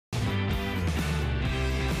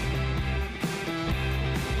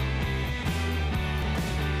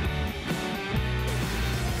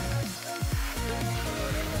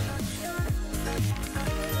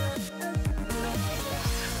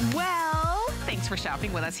Thanks for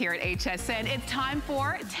shopping with us here at HSN. It's time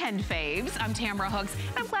for 10 Faves. I'm Tamara Hooks,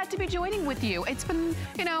 and I'm glad to be joining with you. It's been,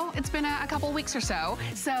 it's been a couple of weeks or so,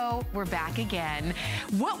 so we're back again.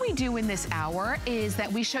 What we do in this hour is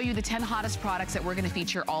that we show you the 10 hottest products that we're going to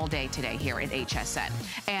feature all day today here at HSN.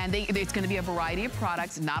 And it's going to be a variety of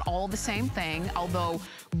products, not all the same thing, although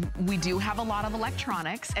we do have a lot of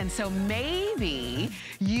electronics, and so maybe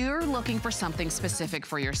you're looking for something specific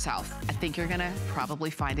for yourself. I think you're gonna probably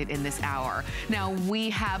find it in this hour. Now, we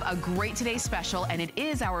have a great today's special, and it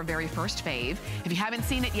is our very first fave. If you haven't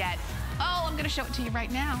seen it yet, oh, I'm gonna show it to you right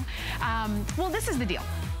now. Well, this is the deal.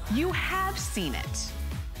 You have seen it.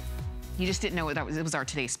 You just didn't know it was our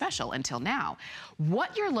today's special until now.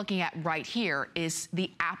 What you're looking at right here is the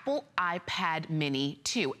Apple iPad Mini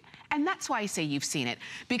 2. And that's why I say you've seen it,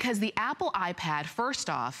 because the Apple iPad, first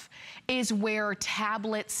off, is where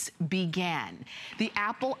tablets began. The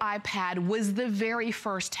Apple iPad was the very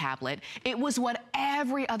first tablet. It was what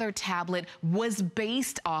every other tablet was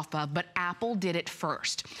based off of, but Apple did it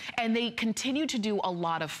first. And they continue to do a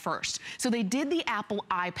lot of first. So they did the Apple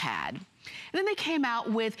iPad. And then they came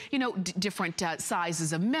out with, different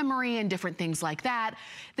sizes of memory and different things like that.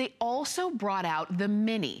 They also brought out the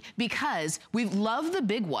Mini because we love the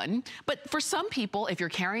big one, but for some people, if you're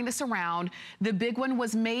carrying this around, the big one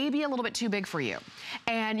was maybe a little bit too big for you.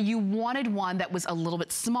 And you wanted one that was a little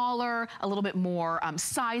bit smaller, a little bit more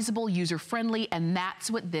sizable, user-friendly, and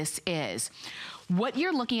that's what this is. What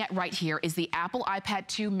you're looking at right here is the Apple iPad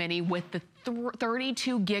 2 Mini with the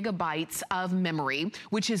 32 gigabytes of memory,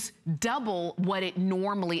 which is double what it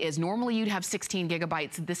normally is. Normally you'd have 16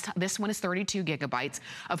 gigabytes. This one is 32 gigabytes.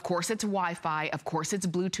 Of course it's Wi-Fi. Of course it's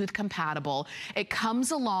Bluetooth compatible. It comes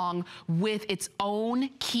along with its own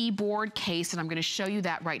keyboard case, and I'm gonna show you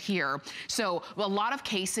that right here. So a lot of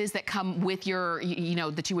cases that come with your,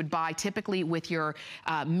 that you would buy typically with your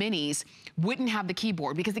minis wouldn't have the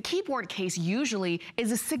keyboard, because the keyboard case usually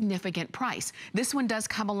is a significant price. This one does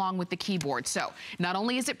come along with the keyboard. So not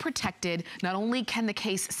only is it protected, not only can the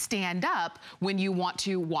case stand up when you want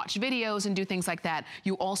to watch videos and do things like that,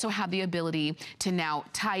 you also have the ability to now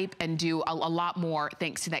type and do a lot more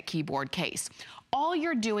thanks to that keyboard case. All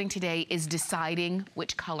you're doing today is deciding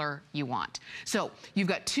which color you want. So you've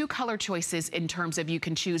got two color choices in terms of you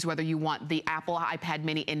can choose whether you want the Apple iPad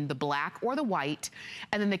Mini in the black or the white.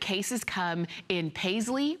 And then the cases come in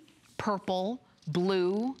paisley, purple,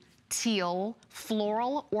 blue, teal,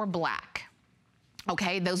 floral, or black.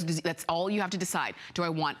 Okay, that's all you have to decide. Do I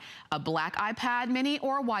want a black iPad Mini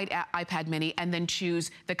or a white iPad Mini, and then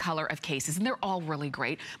choose the color of cases. And they're all really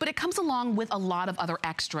great, but it comes along with a lot of other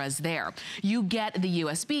extras there. You get the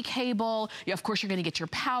USB cable. Of course, you're gonna get your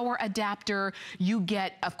power adapter. You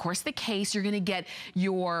get, of course, the case. You're gonna get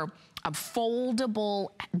your foldable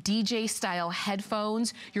DJ style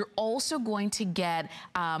headphones. You're also going to get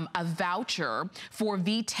a voucher for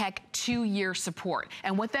VTech 2-year support.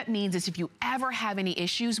 And what that means is if you ever have any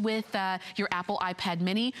issues with your Apple iPad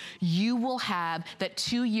Mini, you will have that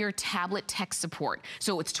 2-year tablet tech support.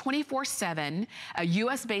 So it's 24/7,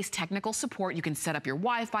 US-based technical support. You can set up your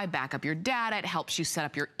Wi-Fi, back up your data. It helps you set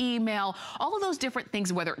up your email, all of those different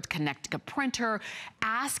things, whether it's connect a printer,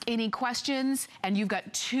 ask any questions, and you've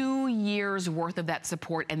got 2 years worth of that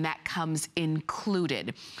support, and that comes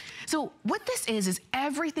included. So what this is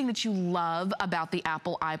everything that you love about the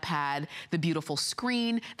Apple iPad, the beautiful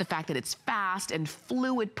screen, the fact that it's fast and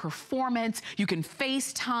fluid performance. You can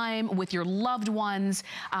FaceTime with your loved ones.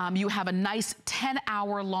 You have a nice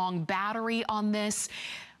 10-hour long battery on this.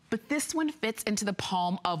 But this one fits into the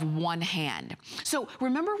palm of one hand. So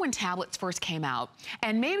remember when tablets first came out,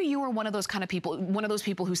 and maybe you were one of those kind of people, one of those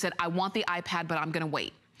people who said, I want the iPad, but I'm gonna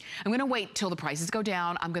wait. I'm gonna wait till the prices go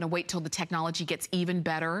down. I'm gonna wait till the technology gets even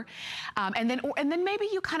better. And then maybe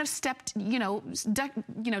you kind of stepped,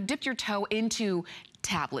 dipped your toe into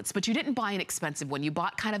tablets, but you didn't buy an expensive one. You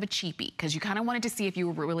bought kind of a cheapie because you kind of wanted to see if you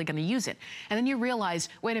were really gonna use it. And then you realized,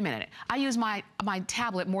 wait a minute, I use my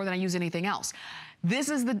tablet more than I use anything else. This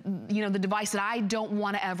is the device that I don't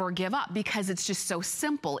want to ever give up because it's just so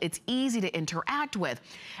simple. It's easy to interact with.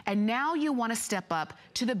 And now you want to step up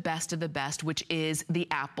to the best of the best, which is the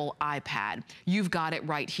Apple iPad. You've got it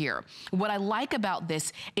right here. What I like about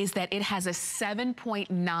this is that it has a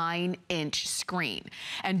 7.9-inch screen.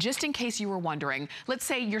 And just in case you were wondering, let's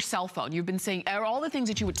say your cell phone. You've been saying all the things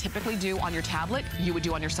that you would typically do on your tablet, you would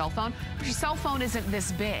do on your cell phone. But your cell phone isn't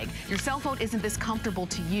this big. Your cell phone isn't this comfortable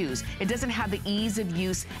to use. It doesn't have the ease ease of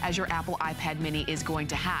use as your Apple iPad mini is going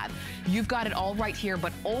to have. You've got it all right here,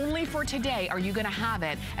 but only for today are you gonna have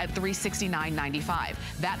it at $369.95.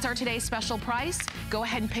 That's our today's special price. Go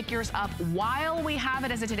ahead and pick yours up while we have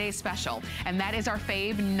it as a today's special. And that is our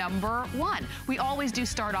fave number 1. We always do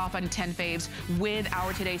start off on 10 faves with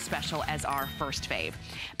our today's special as our first fave.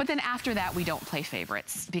 But then after that, we don't play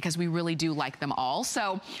favorites because we really do like them all.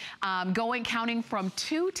 So counting from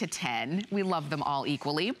 2 to 10, we love them all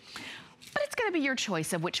equally. But it's gonna be your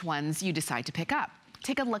choice of which ones you decide to pick up.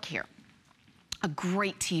 Take a look here. A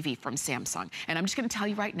great TV from Samsung. And I'm just gonna tell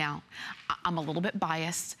you right now, I'm a little bit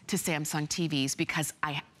biased to Samsung TVs because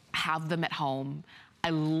I have them at home. I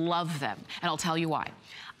love them, and I'll tell you why.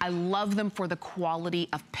 I love them for the quality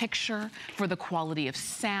of picture, for the quality of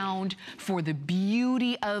sound, for the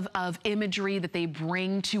beauty of imagery that they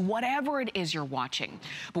bring to whatever it is you're watching.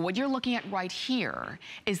 But what you're looking at right here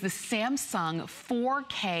is the Samsung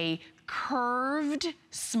 4K curved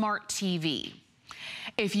smart TV.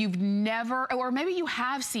 If you've never, or maybe you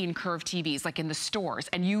have seen curved TVs like in the stores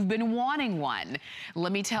and you've been wanting one,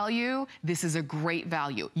 let me tell you, this is a great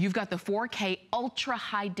value. You've got the 4K ultra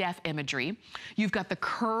high def imagery. You've got the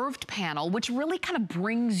curved panel, which really kind of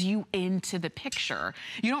brings you into the picture.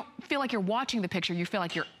 You don't feel like you're watching the picture, you feel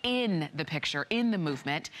like you're in the picture, in the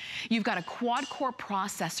movement. You've got a quad core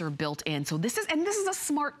processor built in. So this is a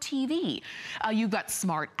smart TV. You've got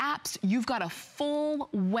smart apps. You've got a full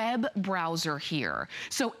web browser here.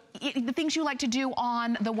 So the things you like to do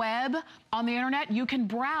on the web, on the internet, you can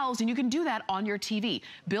browse and you can do that on your TV.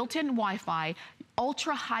 Built-in Wi-Fi,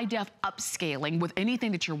 ultra high def upscaling with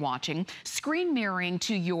anything that you're watching, screen mirroring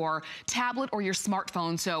to your tablet or your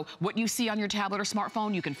smartphone. So what you see on your tablet or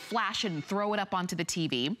smartphone, you can flash it and throw it up onto the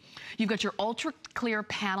TV. You've got your ultra clear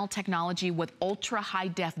panel technology with ultra high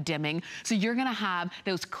def dimming. So you're gonna have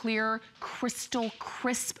those clear, crystal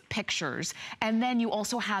crisp pictures. And then you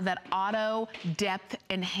also have that auto depth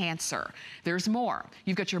enhancer. There's more.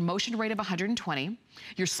 You've got your motion rate of 120.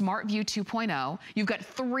 Your Smart View 2.0. You've got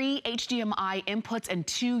 3 HDMI inputs and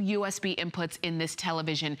 2 USB inputs in this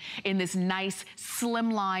television, in this nice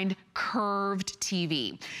slimlined curved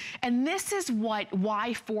TV. And this is why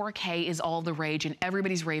 4K is all the rage and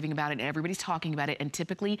everybody's raving about it and everybody's talking about it, and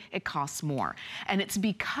typically it costs more. And it's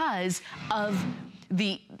because of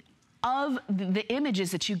the images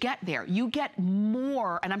that you get there. You get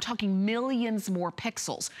more, and I'm talking millions more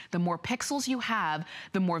pixels. The more pixels you have,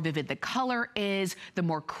 the more vivid the color is, the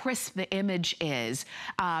more crisp the image is.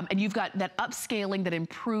 And you've got that upscaling that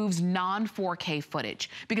improves non-4K footage.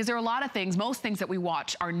 Because there are a lot of things, most things that we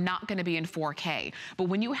watch are not gonna be in 4K. But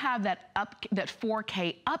when you have that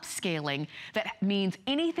 4K upscaling, that means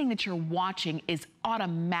anything that you're watching is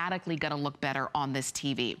automatically gonna look better on this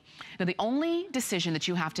TV. Now, the only decision that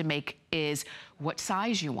you have to make is what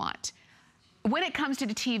size you want. When it comes to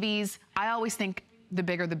the TVs, I always think the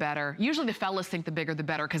bigger the better. Usually the fellas think the bigger the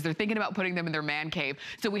better because they're thinking about putting them in their man cave.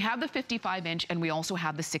 So we have the 55-inch and we also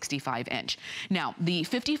have the 65-inch. Now, the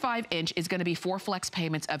 55-inch is gonna be 4 flex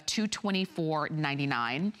payments of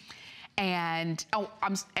 $224.99. And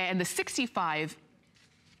the 65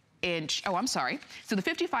 inch, oh, I'm sorry. So the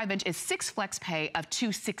 55-inch is 6 flex pay of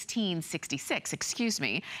 $216.66, excuse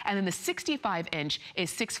me. And then the 65-inch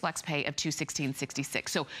is 6 flex pay of $216.66.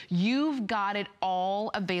 So you've got it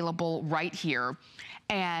all available right here.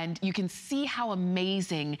 And you can see how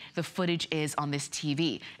amazing the footage is on this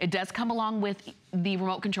TV. It does come along with the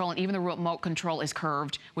remote control, and even the remote control is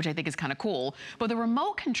curved, which I think is kind of cool. But the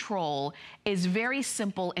remote control is very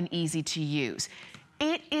simple and easy to use.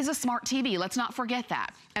 It is a smart TV, let's not forget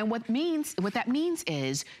that. And what that means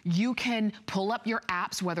is you can pull up your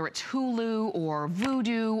apps, whether it's Hulu or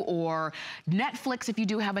Vudu or Netflix, if you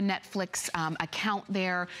do have a Netflix account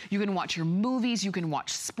there. You can watch your movies, you can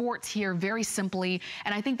watch sports here very simply.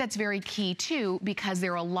 And I think that's very key too, because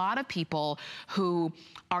there are a lot of people who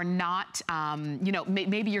are not, you know,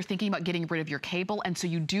 maybe you're thinking about getting rid of your cable, and so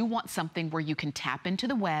you do want something where you can tap into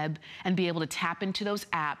the web and be able to tap into those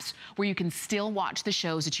apps where you can still watch the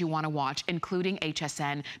shows that you want to watch, including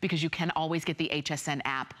HSN, because you can always get the HSN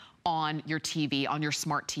app on your TV, on your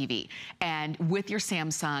smart TV. And with your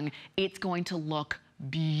Samsung, it's going to look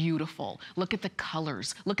beautiful. Look at the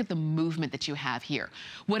colors. Look at the movement that you have here.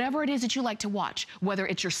 Whatever it is that you like to watch, whether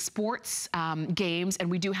it's your sports games, and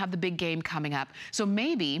we do have the big game coming up. So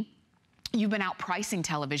maybe you've been out pricing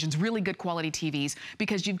televisions, really good quality TVs,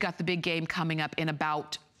 because you've got the big game coming up in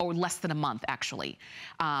about, or less than a month actually.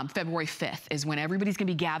 February 5th is when everybody's gonna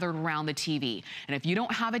be gathered around the TV. And if you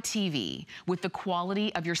don't have a TV with the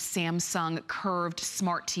quality of your Samsung curved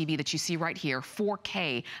smart TV that you see right here,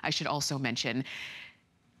 4K, I should also mention,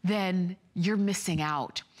 then you're missing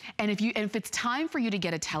out. And if it's time for you to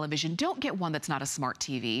get a television, don't get one that's not a smart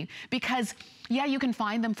TV, because yeah, you can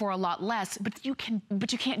find them for a lot less, but you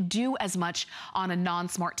can't do as much on a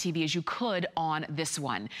non-smart TV as you could on this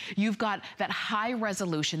one. You've got that high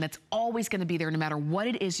resolution that's always going to be there no matter what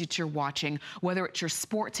it is that you're watching, whether it's your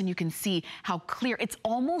sports, and you can see how clear. It's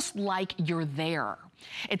almost like you're there.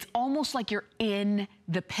 It's almost like you're in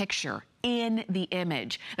the picture, in the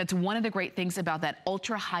image. That's one of the great things about that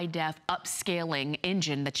ultra high def upscaling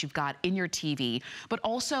engine that you've got in your TV, but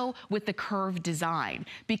also with the curved design,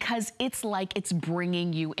 because it's like it's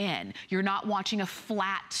bringing you in. You're not watching a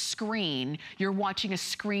flat screen, you're watching a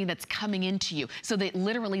screen that's coming into you. So that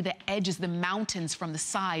literally the edges, the mountains from the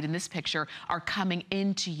side in this picture are coming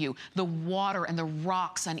into you. The water and the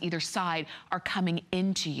rocks on either side are coming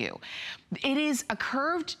into you. It is a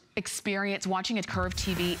curved experience. Watching a curved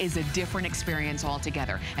TV is a different experience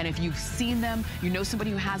altogether. And if you've seen them, you know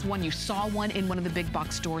somebody who has one, you saw one in one of the big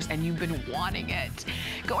box stores and you've been wanting it,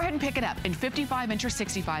 go ahead and pick it up in 55-inch or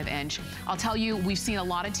 65-inch. I'll tell you, we've seen a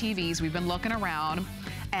lot of TVs. We've been looking around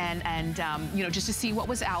and you know, just to see what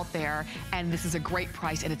was out there. And this is a great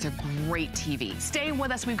price and it's a great TV. Stay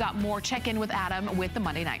with us. We've got more. Check in with Adam with the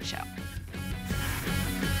Monday Night Show.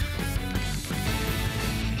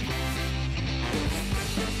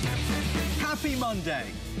 Happy Monday.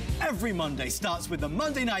 Every Monday starts with the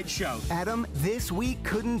Monday Night Show. Adam, this week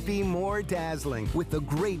couldn't be more dazzling with the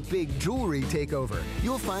great big jewelry takeover.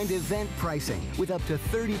 You'll find event pricing with up to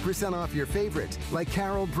 30% off your favorites like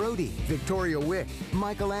Carol Brody, Victoria Wick,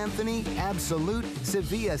 Michael Anthony, Absolute,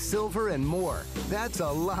 Sevilla Silver, and more. That's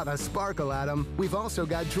a lot of sparkle, Adam. We've also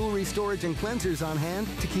got jewelry storage and cleansers on hand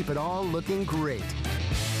to keep it all looking great.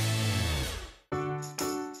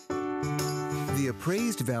 The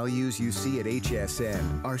appraised values you see at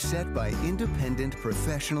HSN are set by independent,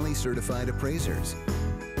 professionally certified appraisers.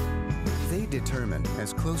 They determine,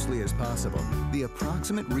 as closely as possible, the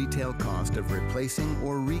approximate retail cost of replacing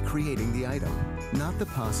or recreating the item, not the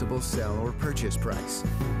possible sell or purchase price.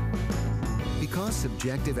 Because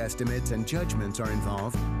subjective estimates and judgments are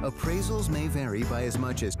involved, appraisals may vary by as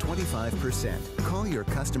much as 25%. Call your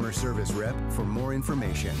customer service rep for more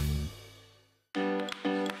information.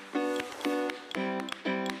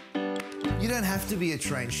 You don't have to be a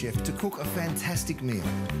trained chef to cook a fantastic meal.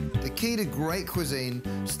 The key to great cuisine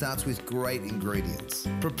starts with great ingredients,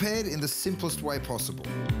 prepared in the simplest way possible.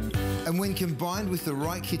 And when combined with the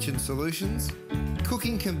right kitchen solutions,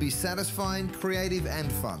 cooking can be satisfying, creative,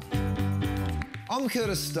 and fun. I'm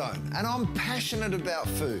Curtis Stone, and I'm passionate about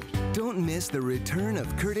food. Don't miss the return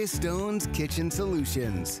of Curtis Stone's Kitchen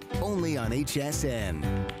Solutions, only on HSN.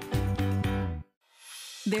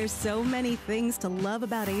 There's so many things to love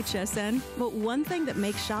about HSN, but one thing that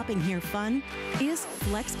makes shopping here fun is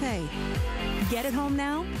FlexPay. Get it home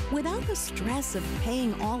now without the stress of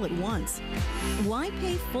paying all at once. Why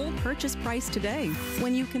pay full purchase price today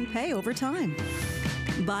when you can pay over time?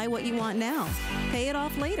 Buy what you want now, pay it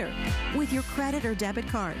off later with your credit or debit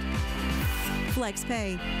card.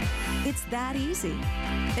 FlexPay. It's that easy.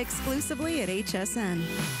 Exclusively at HSN.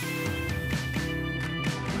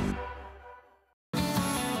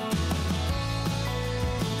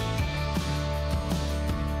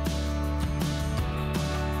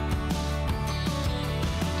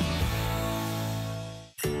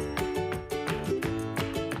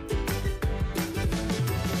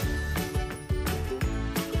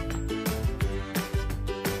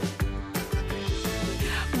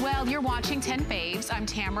 You're watching 10 Faves. I'm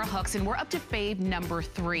Tamara Hooks, and we're up to fave number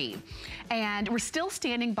 3. And we're still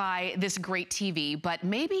standing by this great TV, but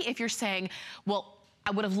maybe if you're saying, well,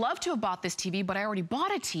 I would have loved to have bought this TV, but I already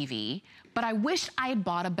bought a TV, but I wish I had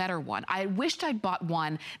bought a better one. I wished I'd bought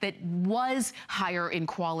one that was higher in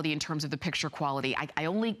quality in terms of the picture quality. I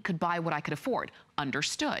only could buy what I could afford.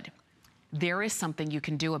 Understood. There is something you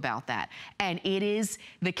can do about that. And it is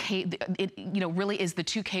really is the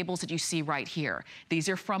 2 cables that you see right here. These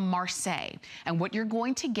are from Marseille. And what you're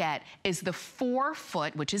going to get is the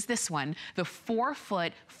 4-foot, which is this one, the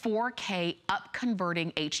 4-foot 4K up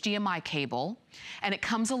converting HDMI cable. And it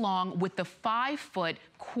comes along with the 5-foot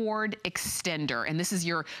cord extender. And this is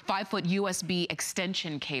your 5-foot USB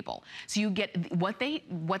extension cable. So you get what the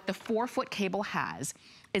 4-foot cable has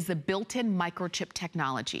is the built-in microchip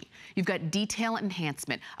technology. You've got detail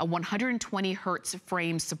enhancement, a 120 hertz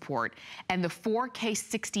frame support, and the 4K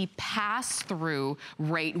 60 pass-through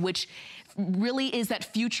rate, which really is that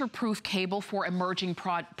future-proof cable for emerging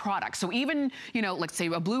products. So even, you know, let's say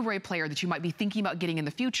a Blu-ray player that you might be thinking about getting in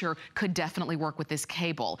the future could definitely work with this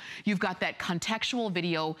cable. You've got that contextual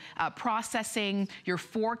video processing, your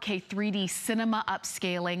 4K 3D cinema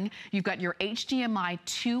upscaling, you've got your HDMI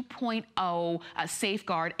 2.0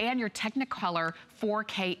 safeguard, and your Technicolor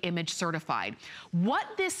 4K image certified. What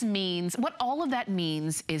this means, what all of that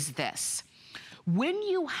means is this. When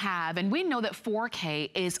you have, and we know that 4K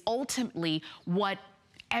is ultimately what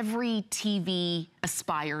every TV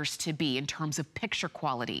aspires to be in terms of picture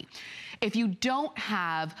quality. If you don't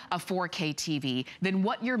have a 4K TV, then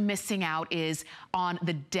what you're missing out is on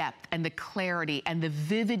the depth and the clarity and the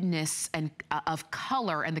vividness and of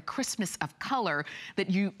color and the crispness of color that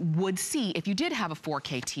you would see if you did have a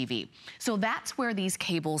 4K TV. So that's where these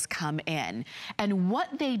cables come in. And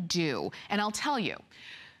what they do, and I'll tell you,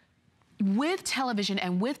 with television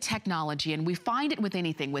and with technology, and we find it with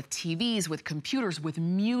anything, with TVs, with computers, with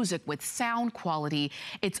music, with sound quality,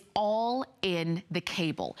 it's all in the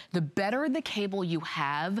cable. The better the cable you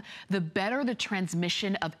have, the better the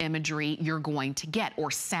transmission of imagery you're going to get,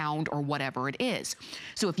 or sound, or whatever it is.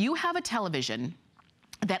 So if you have a television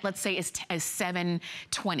that, let's say, is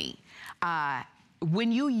 720,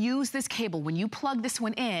 when you use this cable, when you plug this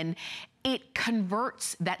one in, it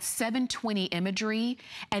converts that 720 imagery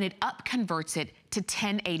and it converts it to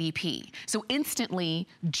 1080p. So instantly,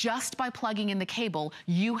 just by plugging in the cable,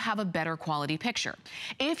 you have a better quality picture.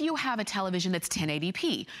 If you have a television that's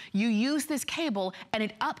 1080p, you use this cable and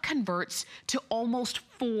it converts to almost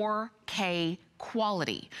 4K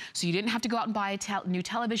quality. So you didn't have to go out and buy a new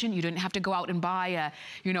television. You didn't have to go out and buy a,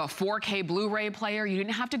 you know, a 4K Blu-ray player. You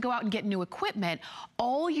didn't have to go out and get new equipment.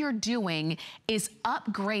 All you're doing is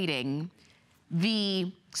upgrading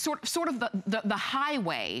the sort of the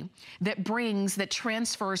highway that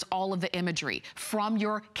transfers all of the imagery from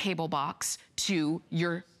your cable box to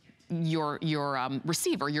your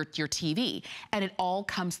receiver, your TV, and it all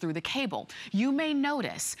comes through the cable. You may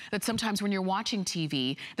notice that sometimes when you're watching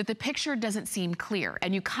TV that the picture doesn't seem clear,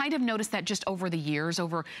 and you kind of notice that just over the years,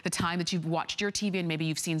 over the time that you've watched your TV and maybe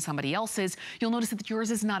you've seen somebody else's, you'll notice that yours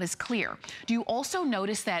is not as clear. Do you also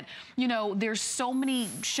notice that, you know, there's so many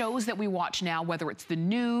shows that we watch now, whether it's the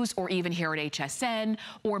news or even here at HSN,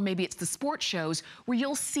 or maybe it's the sports shows, where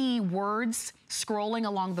you'll see words scrolling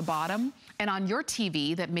along the bottom, and on your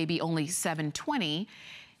TV that may be only 720,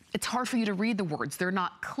 it's hard for you to read the words. They're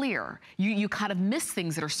not clear. You kind of miss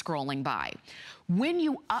things that are scrolling by. When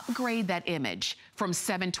you upgrade that image from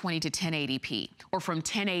 720 to 1080p, or from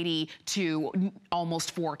 1080 to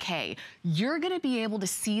almost 4K, you're gonna be able to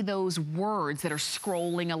see those words that are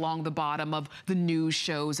scrolling along the bottom of the news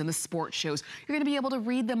shows and the sports shows. You're gonna be able to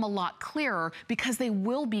read them a lot clearer, because they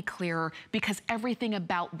will be clearer, because everything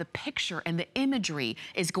about the picture and the imagery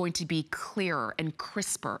is going to be clearer and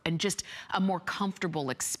crisper and just a more comfortable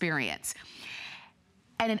experience.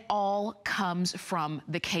 And it all comes from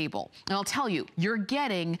the cable. And I'll tell you, you're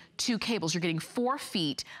getting two cables. You're getting 4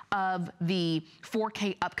 feet of the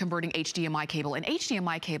 4K up-converting HDMI cable. And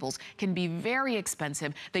HDMI cables can be very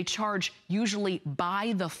expensive. They charge usually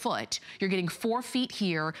by the foot. You're getting 4 feet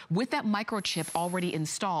here with that microchip already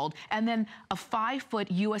installed, and then a 5-foot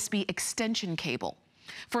USB extension cable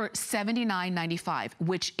for $79.95,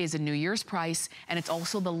 which is a New Year's price, and it's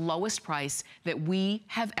also the lowest price that we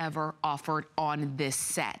have ever offered on this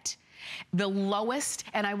set. The lowest,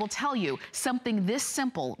 and I will tell you, something this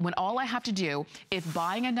simple, when all I have to do, if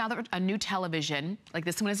buying a new television, like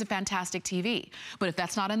this one is a fantastic TV, but if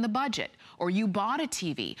that's not in the budget, or you bought a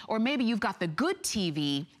TV, or maybe you've got the good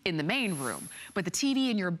TV in the main room, but the TV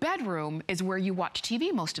in your bedroom is where you watch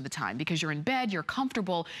TV most of the time, because you're in bed, you're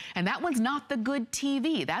comfortable, and that one's not the good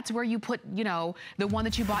TV. That's where you put, you know, the one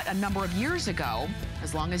that you bought a number of years ago.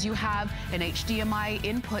 As long as you have an HDMI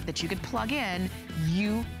input that you could plug in,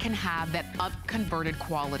 you can have that up-converted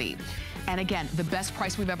quality. And again, the best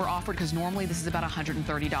price we've ever offered, because normally this is about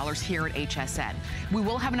 $130 here at HSN. We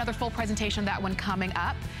will have another full presentation of that one coming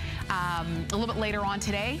up a little bit later on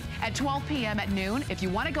today at 12 p.m. at noon. If you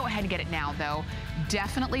want to go ahead and get it now, though,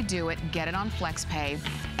 definitely do it. Get it on FlexPay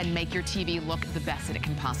and make your TV look the best that it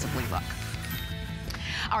can possibly look.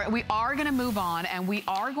 All right, we are gonna move on, and we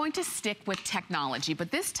are going to stick with technology,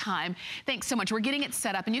 but this time, thanks so much, we're getting it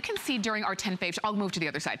set up, and you can see during our 10 Faves, I'll move to the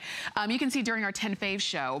other side. You can see during our 10 Faves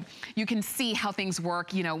show, you can see how things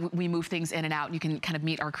work. You know, we move things in and out, and you can kind of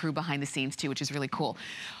meet our crew behind the scenes too, which is really cool.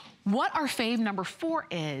 What our fave number 4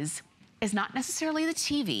 is not necessarily the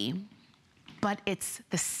TV, but it's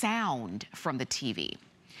the sound from the TV.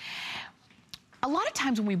 A lot of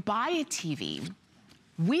times when we buy a TV,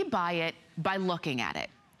 we buy it by looking at it.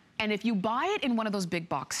 And if you buy it in one of those big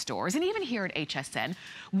box stores, and even here at HSN,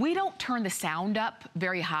 we don't turn the sound up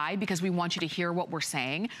very high because we want you to hear what we're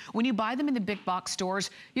saying. When you buy them in the big box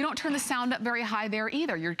stores, you don't turn the sound up very high there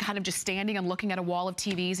either. You're kind of just standing and looking at a wall of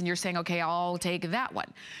TVs and you're saying, okay, I'll take that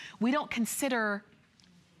one. We don't consider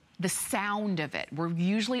the sound of it. We're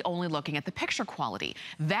usually only looking at the picture quality.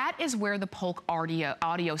 That is where the Polk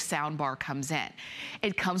audio sound bar comes in.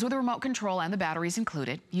 It comes with a remote control and the batteries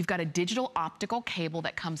included. You've got a digital optical cable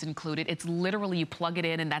that comes included. It's literally you plug it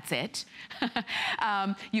in and that's it.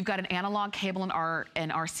 You've got an analog cable and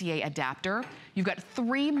an RCA adapter. You've got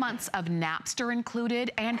 3 months of Napster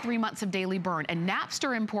included and 3 months of daily burn. And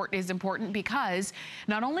Napster is important because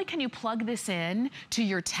not only can you plug this in to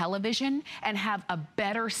your television and have a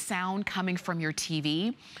better sound coming from your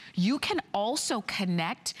TV, you can also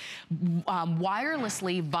connect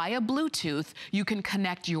wirelessly via Bluetooth. You can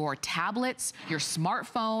connect your tablets, your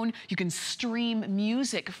smartphone. You can stream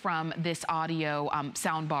music from this audio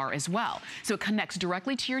sound bar as well. So it connects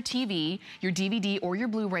directly to your TV, your DVD, or your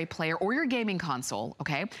Blu-ray player, or your gaming console,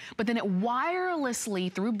 okay? But then it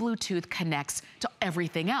wirelessly, through Bluetooth, connects to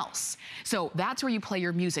everything else. So that's where you play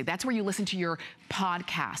your music. That's where you listen to your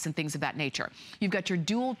podcasts and things of that nature. You've got your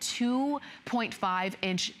dual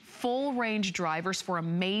 2.5-inch full range drivers for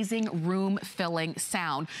amazing room filling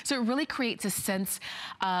sound. So it really creates a sense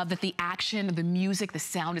that the action, the music, the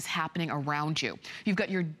sound is happening around you. You've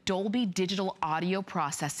got your Dolby Digital audio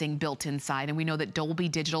processing built inside, and we know that Dolby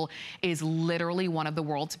Digital is literally one of the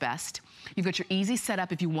world's best. You've got your easy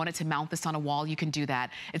setup. If you wanted to mount this on a wall, you can do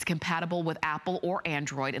that. It's compatible with Apple or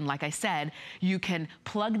Android, and like I said, you can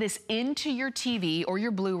plug this into your TV or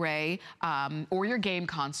your Blu-ray or your game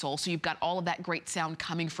console, so you've got all of that great sound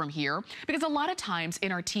coming from here. Because a lot of times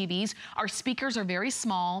in our TVs, our speakers are very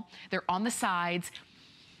small, they're on the sides,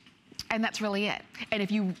 and that's really it. And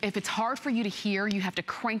if it's hard for you to hear, you have to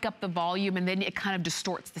crank up the volume and then it kind of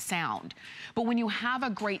distorts the sound. But when you have a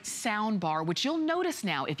great sound bar, which you'll notice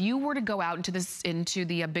now, if you were to go out into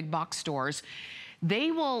the big box stores,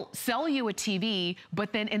 they will sell you a TV,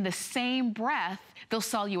 but then in the same breath, they'll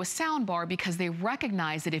sell you a sound bar because they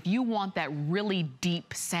recognize that if you want that really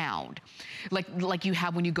deep sound, like you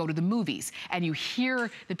have when you go to the movies and you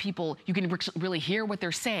hear the people, you can really hear what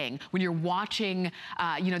they're saying. When you're watching,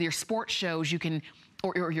 your sports shows, you can,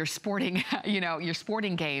 or your sporting, your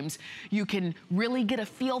sporting games, you can really get a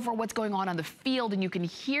feel for what's going on the field, and you can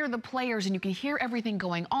hear the players and you can hear everything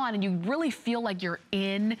going on, and you really feel like you're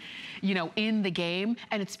in the game,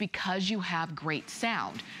 and it's because you have great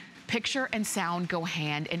sound. Picture and sound go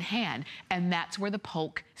hand in hand, and that's where the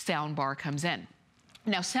Polk soundbar comes in.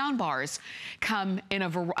 Now, sound bars come in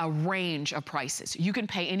a range of prices. You can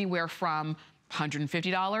pay anywhere from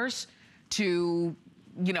 $150 to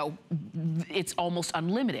it's almost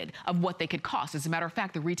unlimited of what they could cost. As a matter of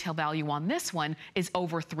fact, the retail value on this one is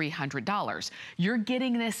over $300. You're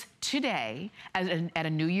getting this today at a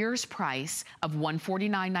New Year's price of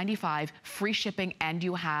 $149.95, free shipping, and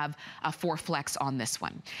you have a 4 flex on this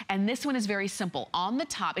one. And this one is very simple. On the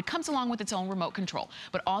top, it comes along with its own remote control,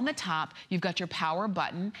 but on the top, you've got your power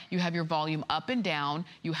button, you have your volume up and down,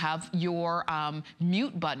 you have your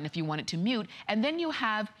mute button if you want it to mute, and then you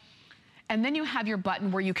have your button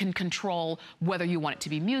where you can control whether you want it to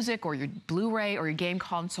be music or your Blu-ray or your game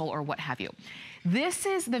console or what have you. This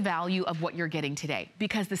is the value of what you're getting today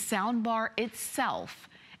because the soundbar itself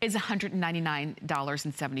is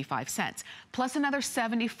 $199.75, plus another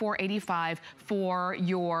 $74.85 for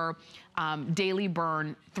your daily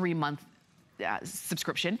burn 3-month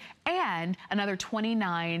subscription, and another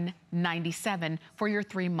 $29.97 for your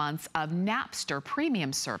 3 months of Napster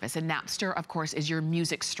premium service. And Napster, of course, is your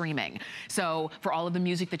music streaming. So for all of the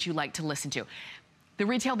music that you like to listen to. The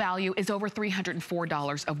retail value is over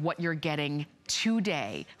 $304 of what you're getting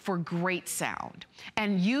today for great sound.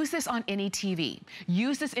 And use this on any TV.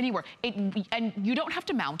 Use this anywhere. And you don't have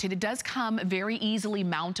to mount it. It does come very easily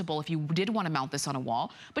mountable if you did want to mount this on a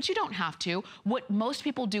wall, but you don't have to. What most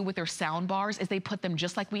people do with their sound bars is they put them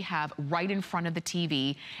just like we have right in front of the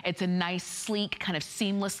TV. It's a nice, sleek, kind of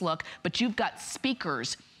seamless look, but you've got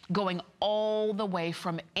speakers going all the way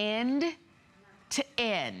from end to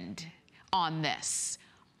end on this.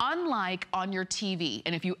 Unlike on your TV,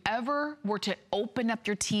 and if you ever were to open up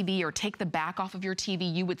your TV or take the back off of your TV,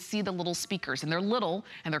 you would see the little speakers, and they're little,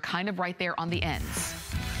 and they're kind of right there on the ends.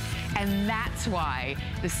 And that's why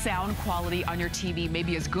the sound quality on your TV may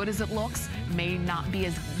be as good as it looks, may not be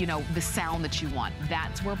as, you know, the sound that you want.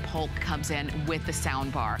 That's where Polk comes in with the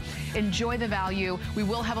sound bar. Enjoy the value. We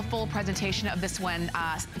will have a full presentation of this one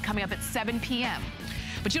coming up at 7 p.m.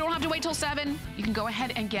 But you don't have to wait till 7. You can go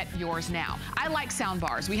ahead and get yours now. I like sound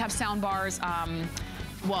bars. We have sound bars,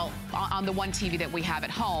 well, on the one TV that we have at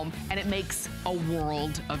home, and it makes a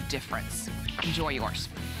world of difference. Enjoy yours.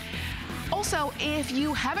 Also, if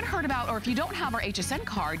you haven't heard about, or if you don't have our HSN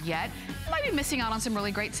card yet, you might be missing out on some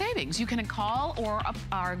really great savings. You can call or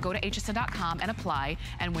go to hsn.com and apply,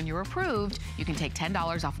 and when you're approved, you can take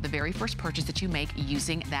 $10 off of the very first purchase that you make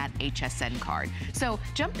using that HSN card. So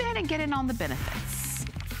jump in and get in on the benefits.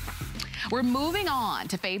 We're moving on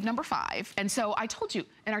to fave number 5. And so I told you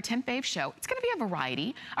in our 10 Fave show, it's gonna be a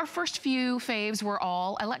variety. Our first few faves were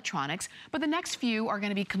all electronics, but the next few are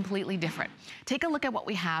gonna be completely different. Take a look at what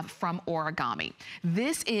we have from Origami.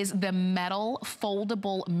 This is the metal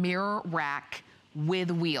foldable mirror rack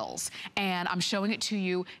with wheels. And I'm showing it to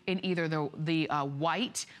you in either the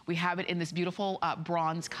white, we have it in this beautiful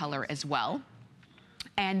bronze color as well.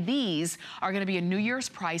 And these are gonna be a New Year's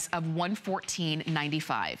price of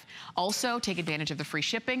 $114.95. Also, take advantage of the free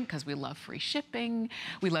shipping, because we love free shipping.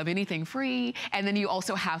 We love anything free. And then you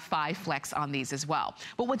also have 5 flex on these as well.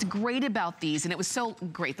 But what's great about these, and it was so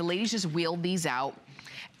great, the ladies just wheeled these out.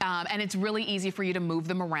 And it's really easy for you to move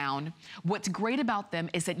them around. What's great about them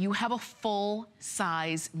is that you have a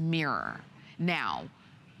full-size mirror. Now,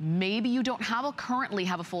 maybe you don't currently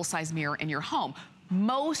have a full-size mirror in your home.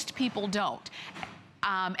 Most people don't.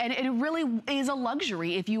 And it really is a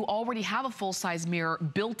luxury if you already have a full-size mirror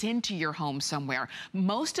built into your home somewhere.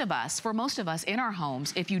 For most of us in our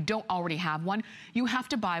homes, if you don't already have one, you have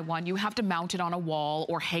to buy one. You have to mount it on a wall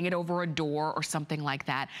or hang it over a door or something like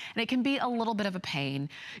that. And it can be a little bit of a pain.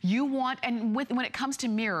 When it comes to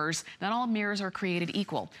mirrors, not all mirrors are created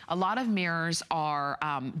equal. A lot of mirrors are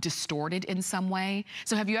distorted in some way.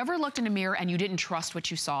 So have you ever looked in a mirror and you didn't trust what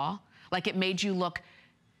you saw? Like it made you look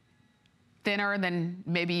thinner than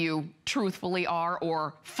maybe you truthfully are,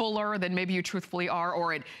 or fuller than maybe you truthfully are,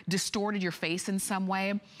 or it distorted your face in some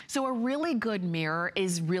way. So a really good mirror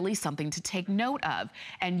is really something to take note of.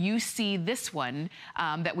 And you see this one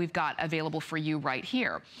that we've got available for you right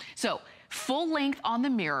here. So full length on the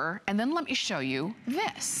mirror, and then let me show you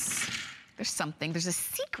this. There's a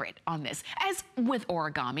secret on this, as with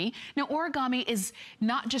Origami. Now, Origami is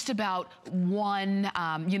not just about one,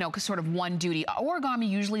 sort of one duty. Origami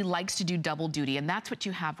usually likes to do double duty, and that's what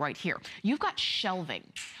you have right here. You've got shelving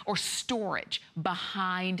or storage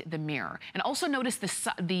behind the mirror. And also notice the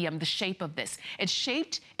shape of this. It's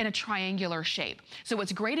shaped in a triangular shape. So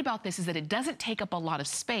what's great about this is that it doesn't take up a lot of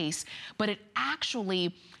space, but it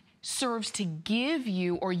actually serves to give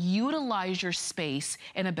you or utilize your space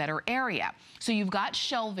in a better area. So you've got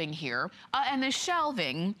shelving here, and the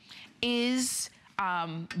shelving is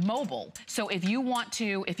mobile. So if you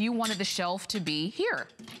wanted the shelf to be here,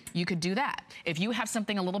 you could do that. If you have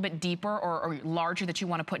something a little bit deeper or larger that you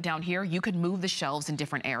want to put down here, you could move the shelves in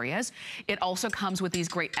different areas. It also comes with these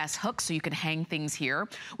great S hooks, so you can hang things here.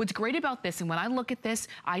 What's great about this, and when I look at this,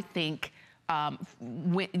 I think,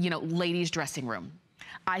 ladies' dressing room.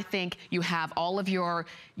 I think you have all of your,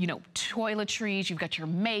 toiletries, you've got your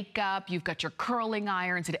makeup, you've got your curling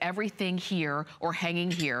irons and everything here or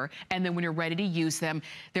hanging here. And then when you're ready to use them,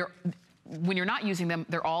 when you're not using them,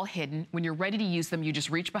 they're all hidden. When you're ready to use them, you just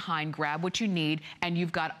reach behind, grab what you need, and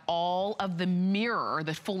you've got all of the mirror,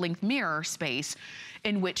 the full-length mirror space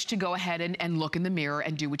in which to go ahead and look in the mirror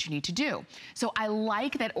and do what you need to do. So I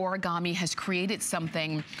like that Origami has created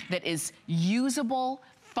something that is usable,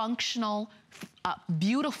 functional,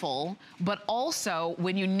 beautiful, but also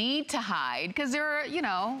when you need to hide, because there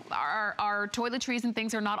are, our toiletries and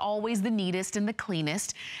things are not always the neatest and the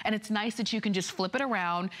cleanest, and it's nice that you can just flip it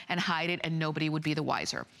around and hide it and nobody would be the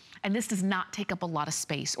wiser. And this does not take up a lot of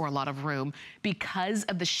space or a lot of room because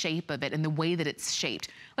of the shape of it and the way that it's shaped.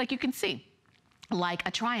 Like you can see, like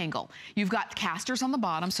a triangle. You've got casters on the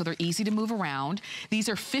bottom, so they're easy to move around. These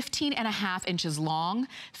are 15.5 inches long,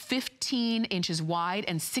 15 inches wide,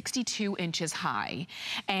 and 62 inches high.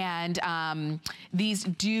 And these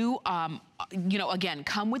do, again,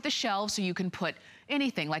 come with the shelves, so you can put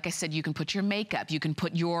anything. Like I said, you can put your makeup, you can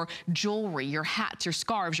put your jewelry, your hats, your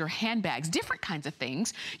scarves, your handbags, different kinds of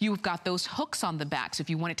things. You've got those hooks on the back, so if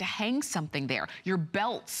you wanted to hang something there, your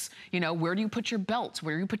belts, you know, where do you put your belts?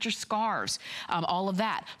 Where do you put your scarves? All of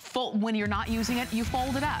that. When you're not using it, you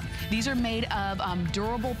fold it up. These are made of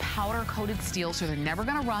durable powder-coated steel, so they're never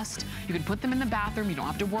gonna rust. You can put them in the bathroom. You don't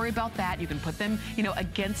have to worry about that. You can put them, you know,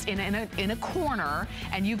 against in a corner,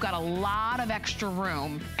 and you've got a lot of extra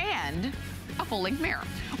room and a full-length mirror.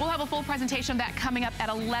 We'll have a full presentation of that coming up at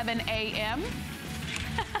 11 a.m.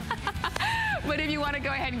 But if you want to go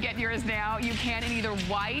ahead and get yours now, you can in either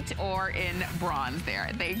white or in bronze there.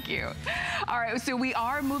 Thank you. All right, so we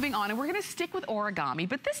are moving on, and we're going to stick with origami,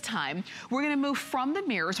 but this time we're going to move from the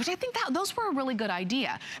mirrors, which I think those were a really good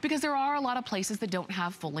idea, because there are a lot of places that don't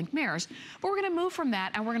have full-length mirrors. But we're going to move from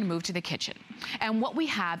that, and we're going to move to the kitchen. And what we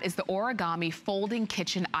have is the origami folding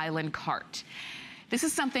kitchen island cart. This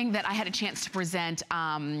is something that I had a chance to present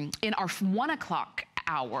in our 1 o'clock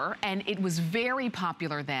hour, and it was very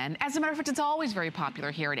popular then. As a matter of fact, it's always very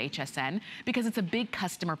popular here at HSN because it's a big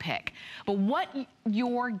customer pick. But what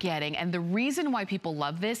you're getting, and the reason why people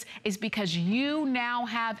love this, is because you now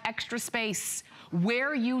have extra space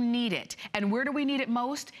where you need it. And where do we need it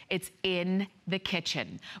most? It's in the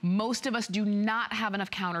kitchen. Most of us do not have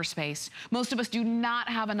enough counter space. Most of us do not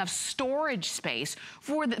have enough storage space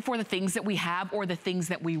for the things that we have or the things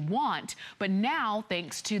that we want. But now,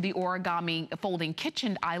 thanks to the origami folding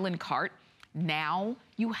kitchen island cart, now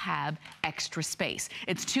you have extra space.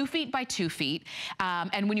 It's 2 feet by 2 feet.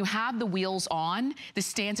 And when you have the wheels on, this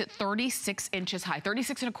stands at 36 inches high,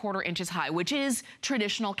 36¼ inches high, which is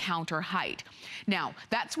traditional counter height. Now,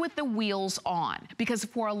 that's with the wheels on, because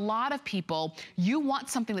for a lot of people, you want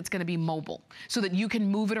something that's gonna be mobile so that you can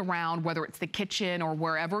move it around, whether it's the kitchen or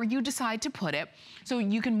wherever you decide to put it, so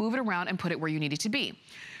you can move it around and put it where you need it to be.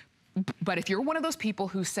 But if you're one of those people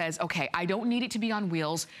who says, okay, I don't need it to be on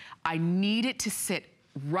wheels, I need it to sit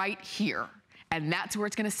right here, and that's where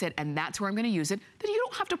it's gonna sit, and that's where I'm gonna use it, then you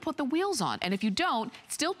don't have to put the wheels on. And if you don't,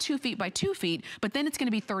 it's still 2 feet by 2 feet, but then it's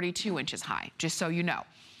gonna be 32 inches high, just so you know.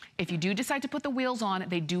 If you do decide to put the wheels on,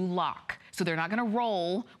 they do lock. So they're not gonna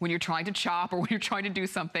roll when you're trying to chop or when you're trying to do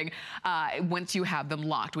something once you have them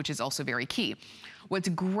locked, which is also very key. What's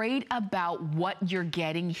great about what you're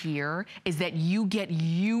getting here is that you get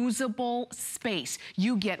usable space.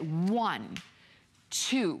 You get 1,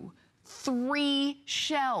 2, 3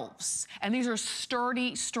 shelves. And these are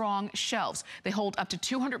sturdy, strong shelves. They hold up to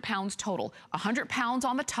 200 pounds total, 100 pounds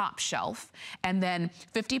on the top shelf, and then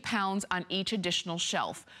 50 pounds on each additional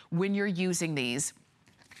shelf when you're using these.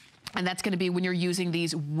 And that's gonna be when you're using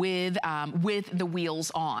these with the wheels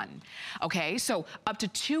on. Okay, so up to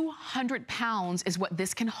 200 pounds is what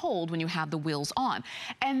this can hold when you have the wheels on.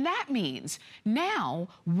 And that means now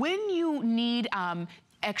when you need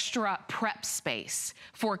extra prep space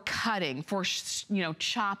for cutting, for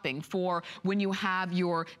chopping, for when you have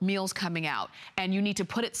your meals coming out and you need to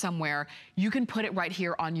put it somewhere, you can put it right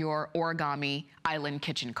here on your origami island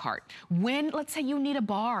kitchen cart. When, let's say you need a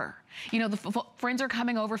bar, you know, the friends are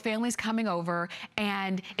coming over, family's coming over,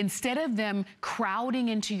 and instead of them crowding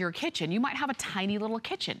into your kitchen, you might have a tiny little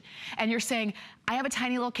kitchen, and you're saying, I have a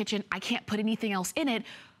tiny little kitchen, I can't put anything else in it,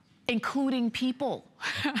 including people.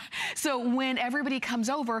 So when everybody comes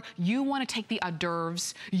over, you want to take the hors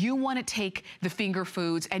d'oeuvres, you want to take the finger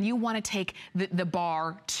foods, and you want to take the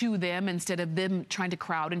bar to them instead of them trying to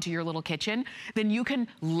crowd into your little kitchen. Then you can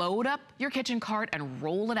load up your kitchen cart and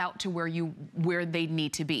roll it out to where they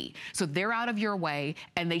need to be. So they're out of your way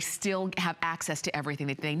and they still have access to everything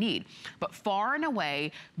that they need. But far and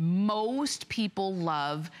away, most people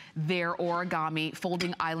love their origami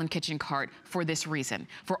folding island kitchen cart for this reason.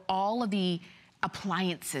 For all of the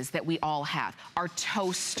appliances that we all have. Our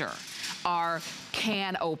toaster, our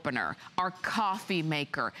can opener, our coffee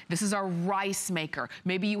maker. This is our rice maker.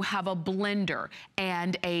 Maybe you have a blender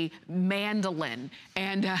and a mandolin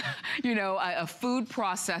and a food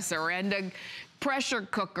processor and a pressure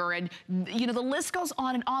cooker, and the list goes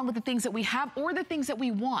on and on with the things that we have or the things that we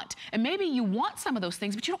want. And maybe you want some of those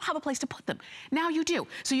things, but you don't have a place to put them. Now you do.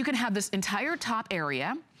 So you can have this entire top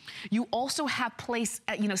area. You also have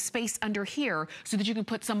space under here so that you can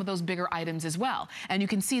put some of those bigger items as well. And you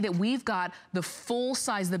can see that we've got the full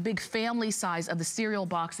size, the big family size of the cereal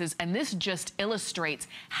boxes, and this just illustrates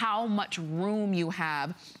how much room you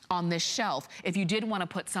have on this shelf if you did want to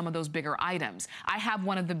put some of those bigger items. I have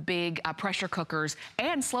one of the big pressure cookers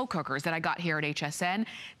and slow cookers that I got here at HSN.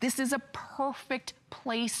 This is a perfect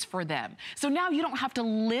place for them. So now you don't have to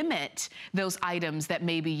limit those items that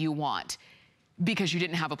maybe you want. because you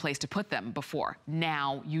didn't have a place to put them before.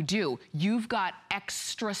 Now you do. You've got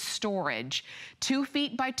extra storage, 2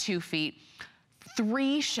 feet by 2 feet,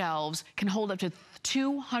 3 shelves, can hold up to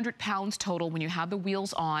 200 pounds total when you have the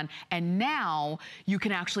wheels on, and now you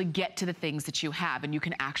can actually get to the things that you have and you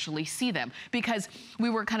can actually see them. Because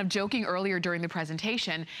we were kind of joking earlier during the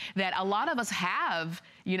presentation that a lot of us have,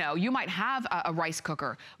 you know, you might have a rice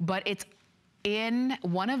cooker, but it's in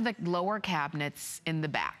one of the lower cabinets in the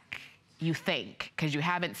back. You think, because you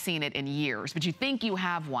haven't seen it in years, but you think you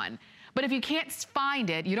have one. But if you can't find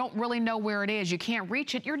it, you don't really know where it is, you can't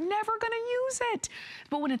reach it, you're never gonna use it.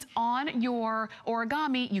 But when it's on your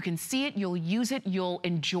origami, you can see it, you'll use it, you'll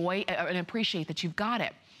enjoy and appreciate that you've got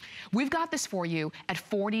it. We've got this for you at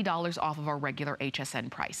 $40 off of our regular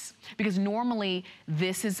HSN price, because normally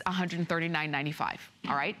this is $139.95,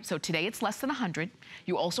 all right? So today it's less than $100.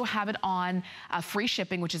 You also have it on free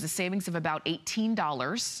shipping, which is a savings of about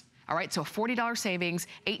 $18. All right, so $40 savings,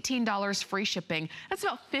 $18 free shipping. That's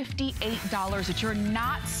about $58 that you're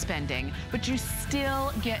not spending, but you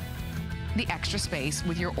still get the extra space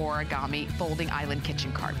with your origami folding island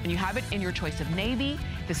kitchen cart. And you have it in your choice of navy.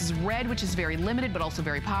 This is red, which is very limited, but also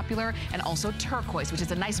very popular, and also turquoise, which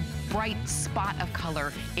is a nice bright spot of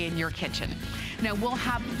color in your kitchen. Now we'll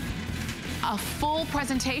have a full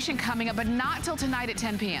presentation coming up, but not till tonight at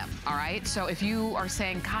 10 p.m., all right? So if you are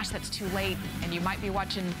saying, gosh, that's too late, and you might be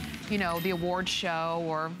watching, you know, the awards show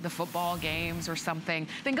or the football games or something,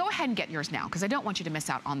 then go ahead and get yours now, because I don't want you to miss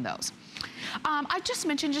out on those. I just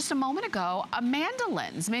mentioned just a moment ago,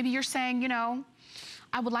 mandolins. Maybe you're saying, you know,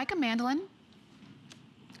 I would like a mandolin.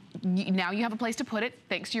 Now you have a place to put it,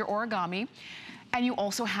 thanks to your origami. And you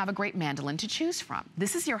also have a great mandolin to choose from.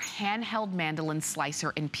 This is your handheld mandolin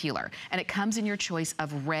slicer and peeler, and it comes in your choice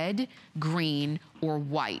of red, green, or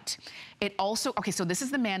white. It also, okay, so this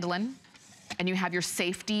is the mandolin, and you have your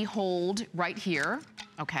safety hold right here,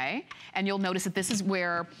 okay? And you'll notice that this is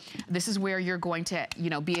where you're going to, you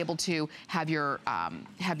know, be able to have your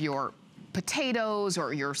potatoes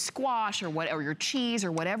or your squash or your cheese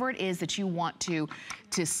or whatever it is that you want to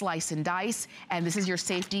slice and dice. And this is your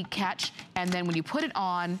safety catch. And then when you put it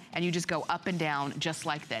on, and you just go up and down just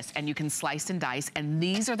like this, and you can slice and dice. And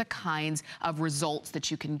these are the kinds of results that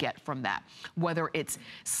you can get from that. Whether it's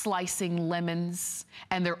slicing lemons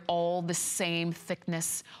and they're all the same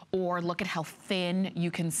thickness, or look at how thin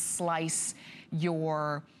you can slice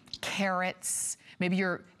your carrots. Maybe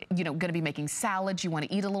you're, you know, gonna be making salads, you wanna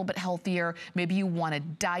eat a little bit healthier. Maybe you wanna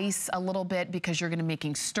dice a little bit because you're gonna be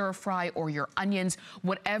making stir fry or your onions.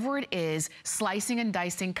 Whatever it is, slicing and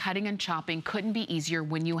dicing, cutting and chopping couldn't be easier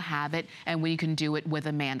when you have it and when you can do it with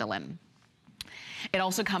a mandolin. It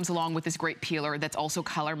also comes along with this great peeler that's also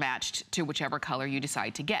color matched to whichever color you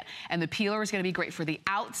decide to get. And the peeler is gonna be great for the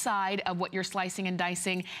outside of what you're slicing and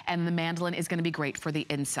dicing, and the mandolin is gonna be great for the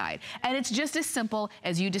inside. And it's just as simple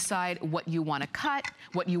as you decide what you wanna cut,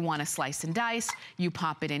 what you wanna slice and dice, you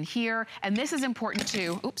pop it in here. And this is important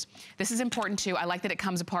too, oops, this is important too. I like that it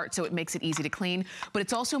comes apart so it makes it easy to clean, but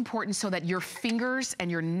it's also important so that your fingers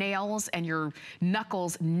and your nails and your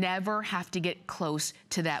knuckles never have to get close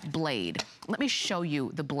to that blade. Let me show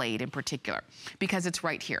you the blade in particular, because it's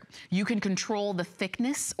right here. You can control the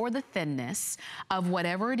thickness or the thinness of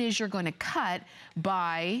whatever it is you're going to cut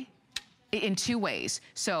in 2 ways.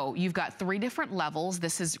 So you've got 3 different levels.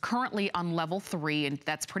 This is currently on level 3, and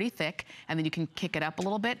that's pretty thick. And then you can kick it up a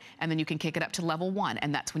little bit, and then you can kick it up to level 1,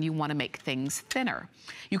 and that's when you want to make things thinner.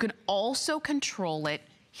 You can also control it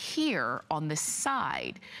here on the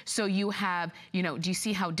side. So you have, you know, do you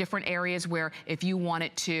see how different areas where if you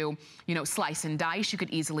wanted to, you know, slice and dice, you could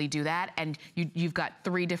easily do that. And you've got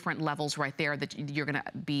 3 different levels right there that you're gonna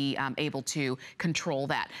be able to control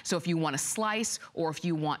that. So if you want to slice or if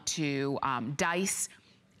you want to dice,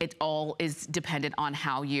 it all is dependent on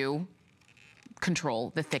how you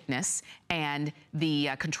control the thickness and the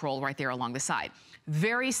control right there along the side.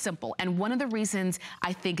 Very simple. And one of the reasons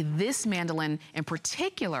I think this mandolin in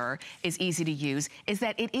particular is easy to use is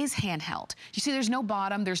that it is handheld. You see, there's no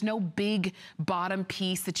bottom, there's no big bottom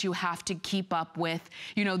piece that you have to keep up with.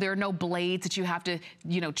 You know, there are no blades that you have to,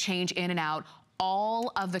 you know, change in and out.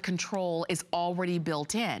 All of the control is already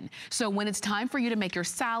built in. So when it's time for you to make your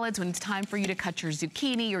salads, when it's time for you to cut your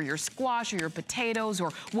zucchini or your squash or your potatoes or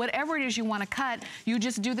whatever it is you want to cut, you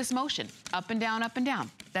just do this motion, up and down, up and down.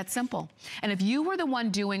 That's simple. And if you were the one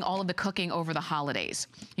doing all of the cooking over the holidays,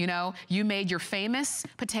 you know, you made your famous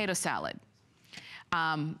potato salad.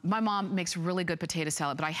 My mom makes really good potato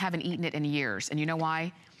salad, but I haven't eaten it in years. And you know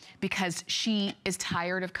why? because she is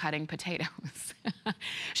tired of cutting potatoes.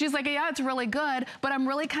 She's like, yeah, it's really good, but I'm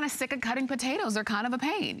really kind of sick of cutting potatoes. They're kind of a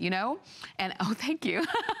pain, you know? And, oh, thank you.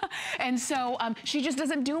 And so she just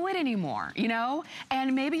doesn't do it anymore, you know?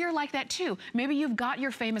 And maybe you're like that too. Maybe you've got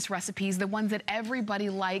your famous recipes, the ones that everybody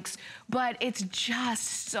likes, but it's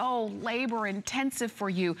just so labor intensive for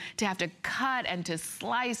you to have to cut and to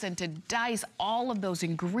slice and to dice all of those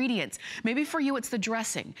ingredients. Maybe for you it's the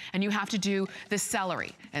dressing, and you have to do the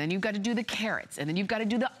celery, and then you've got to do the carrots, and then you've got to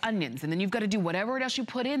do the onions, and then you've got to do whatever else you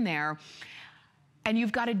put in there. And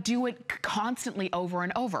you've got to do it constantly over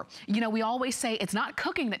and over. You know, we always say it's not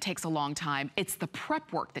cooking that takes a long time, it's the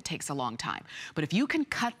prep work that takes a long time. But if you can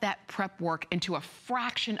cut that prep work into a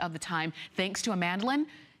fraction of the time, thanks to a mandolin,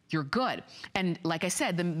 you're good. And like I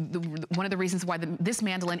said, one of the reasons why this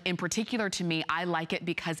mandolin in particular, to me, I like it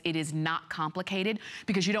because it is not complicated,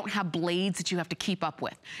 because you don't have blades that you have to keep up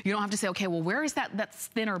with. You don't have to say, okay, well, where is that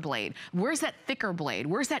thinner blade? Where's that thicker blade?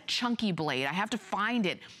 Where's that chunky blade? I have to find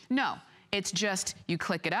it. No, it's just you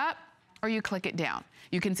click it up or you click it down.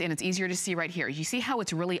 You can see, and it's easier to see right here. You see how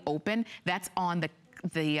it's really open? That's on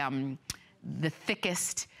the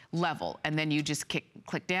thickest level. And then you just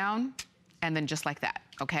click down, and then just like that,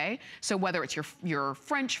 okay? So whether it's your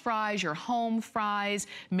French fries, your home fries,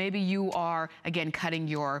 maybe you are, again, cutting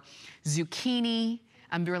your zucchini.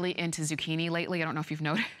 I'm really into zucchini lately. I don't know if you've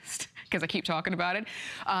noticed, because I keep talking about it.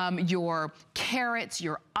 Your carrots,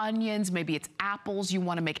 your onions, maybe it's apples. You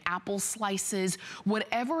want to make apple slices.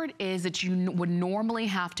 Whatever it is that you would normally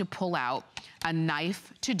have to pull out a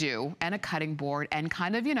knife to do and a cutting board and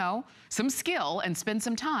kind of, you know, some skill and spend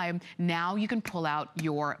some time, now you can pull out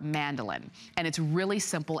your mandolin. And it's really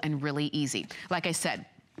simple and really easy. Like I said,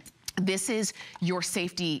 this is your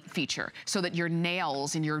safety feature so that your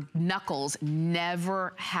nails and your knuckles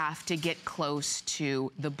never have to get close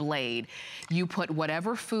to the blade. You put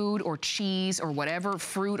whatever food or cheese or whatever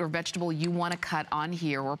fruit or vegetable you want to cut on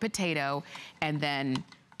here, or potato, and then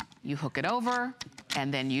you hook it over,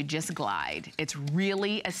 and then you just glide. It's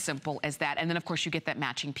really as simple as that. And then of course you get that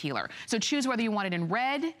matching peeler. So choose whether you want it in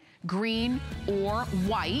red, green, or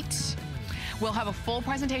white. We'll have a full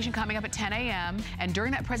presentation coming up at 10 a.m. And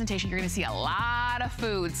during that presentation, you're gonna see a lot of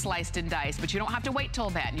food sliced and diced, but you don't have to wait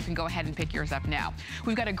till then. You can go ahead and pick yours up now.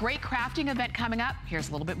 We've got a great crafting event coming up. Here's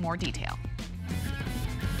a little bit more detail.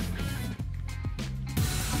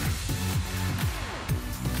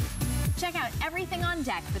 Check out everything on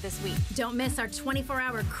deck for this week. Don't miss our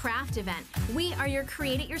 24-hour craft event. We are your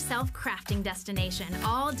create-it-yourself crafting destination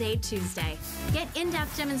all day Tuesday. Get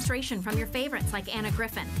in-depth demonstration from your favorites like Anna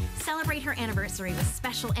Griffin. Celebrate her anniversary with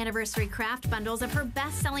special anniversary craft bundles of her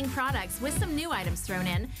best-selling products with some new items thrown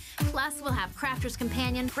in. Plus, we'll have Crafter's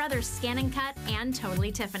Companion, Brothers Scan and Cut, and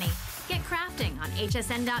Totally Tiffany. Get crafting on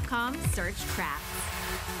hsn.com, search crafts.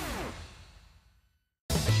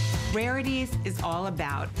 Rarities is all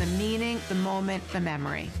about the meaning, the moment, the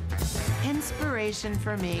memory. Inspiration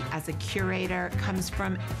for me as a curator comes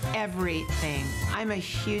from everything. I'm a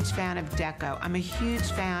huge fan of deco. I'm a huge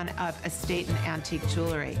fan of estate and antique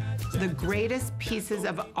jewelry. The greatest pieces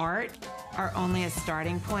of art are only a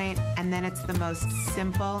starting point, and then it's the most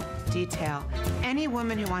simple detail. Any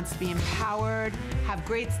woman who wants to be empowered, have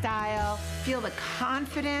great style, feel the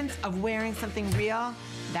confidence of wearing something real,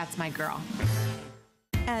 that's my girl.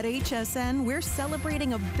 At HSN, we're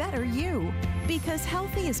celebrating a better you, because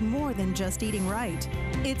healthy is more than just eating right.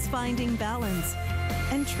 It's finding balance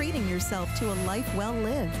and treating yourself to a life well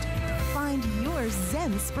lived. Find your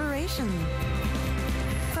Zen-spiration.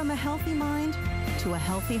 From a healthy mind to a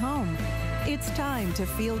healthy home, it's time to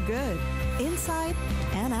feel good, inside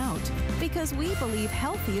and out, because we believe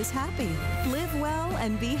healthy is happy. Live well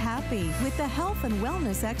and be happy with the health and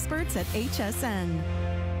wellness experts at HSN.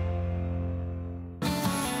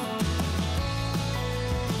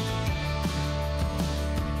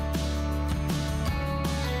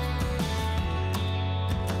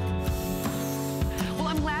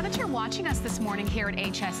 Watching us this morning here at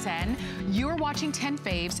HSN. You're watching 10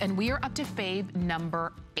 Faves, and we are up to fave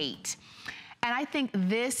number 8. And I think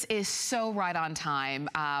this is so right on time,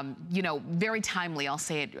 you know, very timely, I'll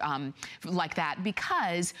say it like that,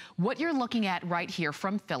 because what you're looking at right here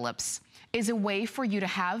from Philips is a way for you to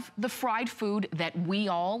have the fried food that we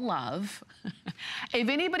all love. If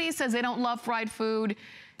anybody says they don't love fried food,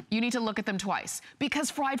 you need to look at them twice, because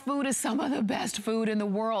fried food is some of the best food in the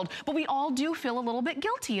world. But we all do feel a little bit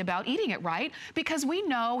guilty about eating it, right? Because we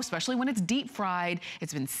know, especially when it's deep fried,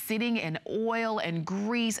 it's been sitting in oil and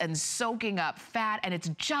grease and soaking up fat, and it's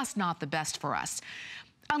just not the best for us.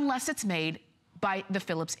 Unless it's made by the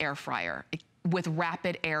Philips air fryer. with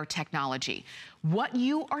rapid air technology. What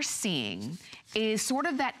you are seeing is sort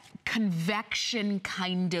of that convection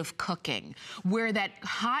kind of cooking, where that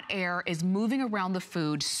hot air is moving around the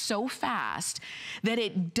food so fast that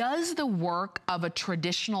it does the work of a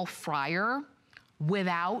traditional fryer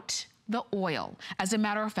without the oil. As a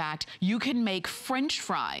matter of fact, you can make French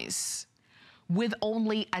fries with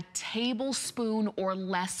only a tablespoon or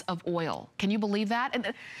less of oil. Can you believe that?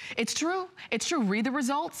 And it's true. It's true. Read the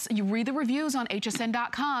results. You read the reviews on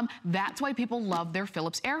hsn.com. That's why people love their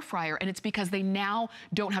Philips air fryer. And it's because they now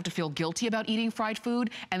don't have to feel guilty about eating fried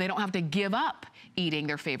food, and they don't have to give up eating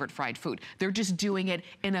their favorite fried food. They're just doing it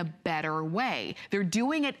in a better way. They're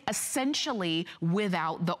doing it essentially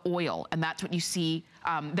without the oil. And that's what you see.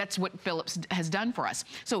 That's what Philips has done for us.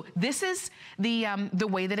 So this is the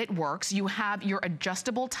way that it works. You have your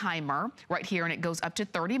adjustable timer right here, and it goes up to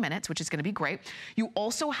 30 minutes, which is gonna be great. You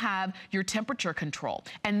also have your temperature control.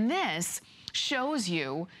 And this shows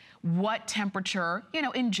you what temperature, you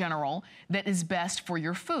know, in general, that is best for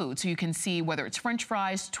your food. So you can see whether it's French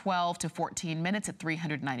fries, 12 to 14 minutes at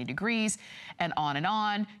 390 degrees, and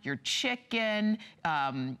on. Your chicken,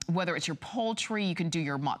 whether it's your poultry, you can do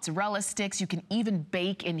your mozzarella sticks, you can even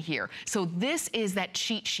bake in here. So this is that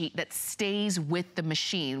cheat sheet that stays with the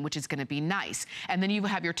machine, which is gonna be nice. And then you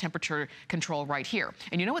have your temperature control right here.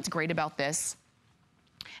 And you know what's great about this?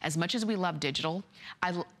 As much as we love digital,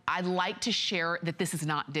 I like to share that this is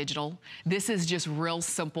not digital. This is just real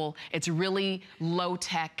simple. It's really low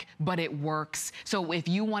tech, but it works. So if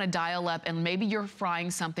you want to dial up and maybe you're frying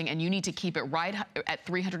something and you need to keep it right at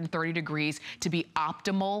 330 degrees to be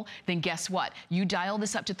optimal, then guess what? You dial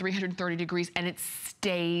this up to 330 degrees and it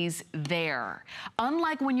stays there.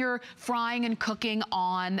 Unlike when you're frying and cooking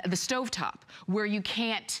on the stovetop, where you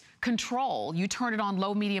can't control. You turn it on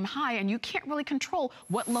low, medium, high, and you can't really control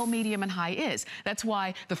what low, medium, and high is. That's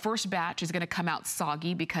why the first batch is gonna come out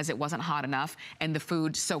soggy because it wasn't hot enough and the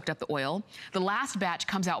food soaked up the oil. The last batch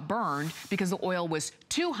comes out burned because the oil was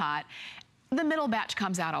too hot. The middle batch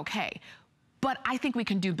comes out okay. But I think we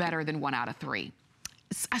can do better than 1 out of 3.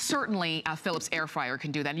 Certainly, a Philips air fryer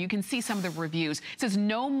can do that. And you can see some of the reviews. It says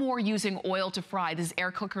no more using oil to fry. This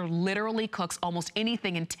air cooker literally cooks almost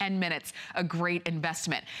anything in 10 minutes. A great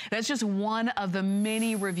investment. That's just one of the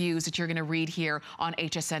many reviews that you're gonna read here on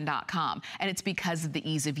hsn.com. And it's because of the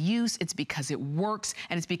ease of use, it's because it works,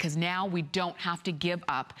 and it's because now we don't have to give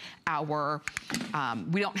up our,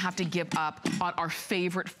 on our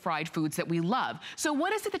favorite fried foods that we love. So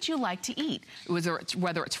what is it that you like to eat? Whether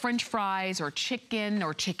it's French fries or chicken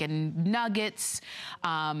nuggets,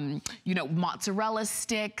 you know, mozzarella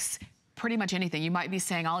sticks, pretty much anything. You might be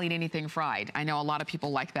saying, I'll eat anything fried. I know a lot of people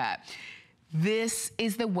like that. This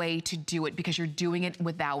is the way to do it because you're doing it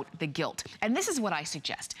without the guilt. And this is what I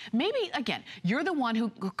suggest. Maybe, again, you're the one who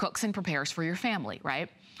cooks and prepares for your family, right?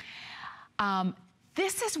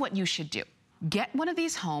 This is what you should do. Get one of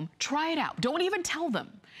these home, try it out. Don't even tell them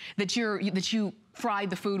that you fried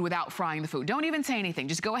the food without frying the food. Don't even say anything.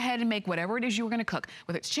 Just go ahead and make whatever it is you were gonna cook,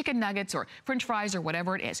 whether it's chicken nuggets or French fries or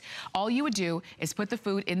whatever it is. All you would do is put the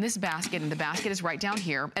food in this basket, and the basket is right down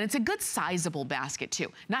here. And it's a good sizable basket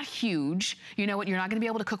too. Not huge. You know what, you're not gonna be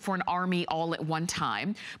able to cook for an army all at one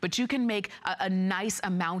time, but you can make a nice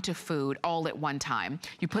amount of food all at one time.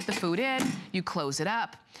 You put the food in, you close it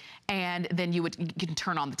up, and then you can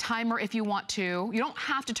turn on the timer if you want to. You don't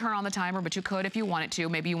have to turn on the timer, but you could if you wanted to.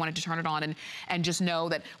 Maybe you wanted to turn it on and just know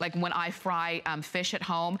that, like when I fry fish at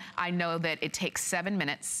home, I know that it takes 7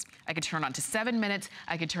 minutes. I could turn it on to 7 minutes.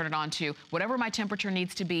 I could turn it on to whatever my temperature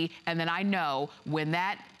needs to be, and then I know when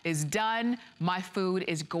that is done, my food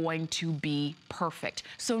is going to be perfect.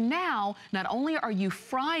 So now, not only are you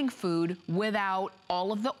frying food without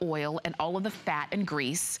all of the oil and all of the fat and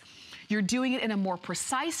grease, you're doing it in a more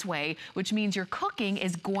precise way, which means your cooking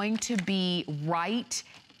is going to be right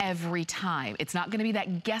every time. It's not gonna be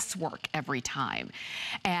that guesswork every time.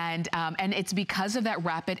 And it's because of that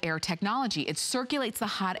rapid air technology. It circulates the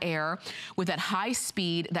hot air with that high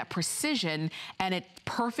speed, that precision, and it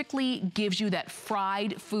perfectly gives you that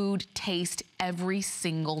fried food taste every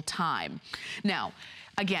single time. Now,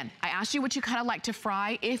 again, I asked you what you kind of like to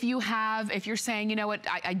fry. If you're saying, you know what,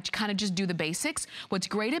 I kind of just do the basics. What's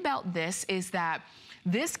great about this is that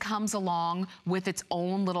this comes along with its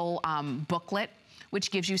own little booklet,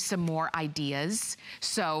 which gives you some more ideas.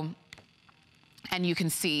 So And you can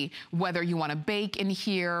see whether you want to bake in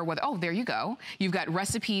here, whether, oh, there you go. You've got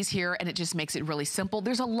recipes here, and it just makes it really simple.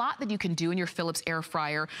 There's a lot that you can do in your Philips air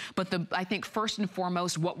fryer, but I think first and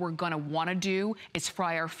foremost, what we're gonna wanna do is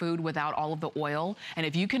fry our food without all of the oil. And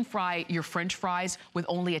if you can fry your French fries with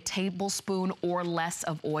only a tablespoon or less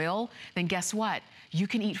of oil, then guess what? You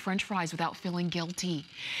can eat French fries without feeling guilty.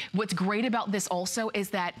 What's great about this also is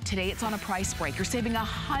that today it's on a price break. You're saving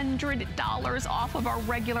 $100 off of our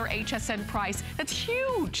regular HSN price. That's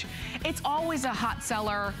huge. It's always a hot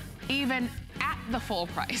seller, even at the full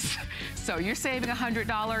price. So you're saving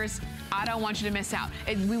 $100. I don't want you to miss out.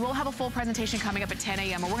 We will have a full presentation coming up at 10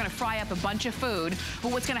 a.m. and we're gonna fry up a bunch of food.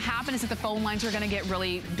 But what's gonna happen is that the phone lines are gonna get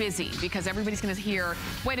really busy because everybody's gonna hear,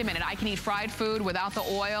 wait a minute, I can eat fried food without the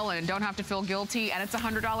oil and don't have to feel guilty and it's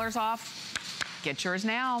 $100 off. Get yours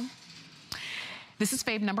now. This is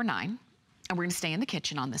fave number 9 and we're gonna stay in the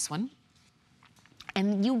kitchen on this one.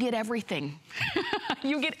 And you get everything.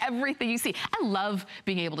 You get everything you see. I love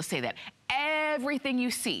being able to say that. Everything you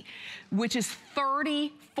see, which is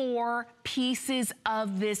 34 pieces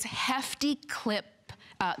of this hefty clip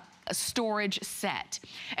storage set.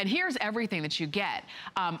 And here's everything that you get.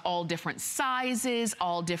 All different sizes,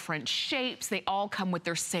 all different shapes. They all come with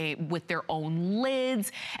their own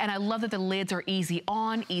lids. And I love that the lids are easy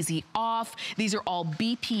on, easy off. These are all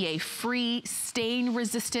BPA free, stain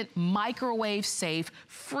resistant, microwave safe,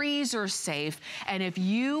 freezer safe. And if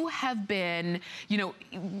you have been, you know,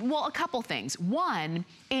 well, a couple things. One,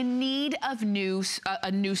 in need of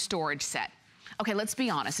a new storage set. Okay, let's be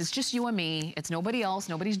honest, it's just you and me, it's nobody else,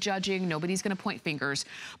 nobody's judging, nobody's gonna point fingers,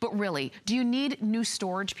 but really, do you need new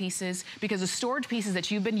storage pieces? Because the storage pieces that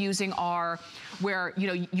you've been using are where, you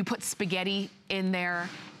know, you put spaghetti in there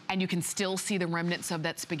and you can still see the remnants of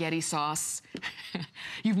that spaghetti sauce.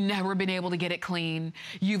 You've never been able to get it clean.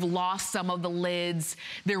 You've lost some of the lids.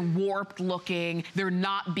 They're warped looking. They're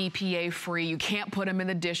not BPA free. You can't put them in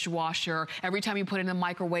the dishwasher. Every time you put it in the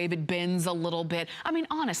microwave, it bends a little bit. I mean,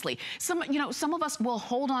 honestly, some of us will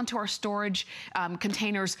hold on to our storage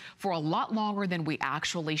containers for a lot longer than we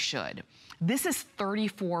actually should. This is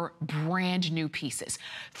 34 brand new pieces.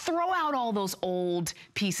 Throw out all those old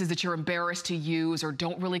pieces that you're embarrassed to use or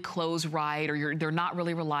don't really close right or they're not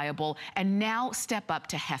really reliable, and now step up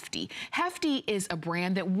to Hefty. Hefty is a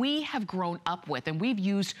brand that we have grown up with and we've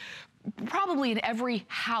used probably in every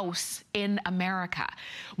house in America.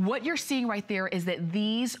 What you're seeing right there is that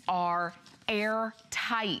these are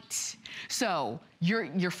airtight. So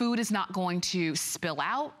your food is not going to spill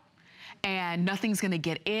out and nothing's gonna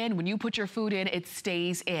get in. When you put your food in, it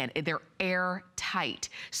stays in. They're airtight.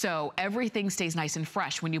 So everything stays nice and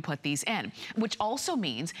fresh when you put these in, which also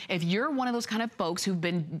means if you're one of those kind of folks who've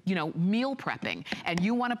been, you know, meal prepping and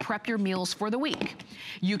you wanna prep your meals for the week,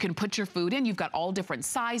 you can put your food in. You've got all different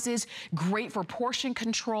sizes, great for portion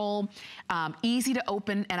control, easy to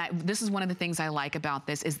open. And this is one of the things I like about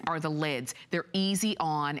this are the lids. They're easy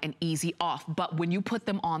on and easy off, but when you put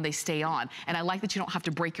them on, they stay on. And I like that you don't have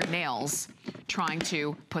to break your nails trying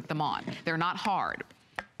to put them on. They're not hard.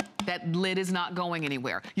 That lid is not going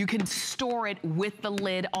anywhere. You can store it with the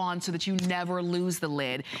lid on so that you never lose the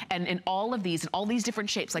lid. And in all of these, in all these different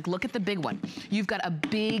shapes, like look at the big one. You've got a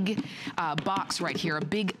big box right here, a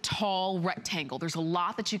big tall rectangle. There's a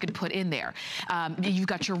lot that you could put in there. You've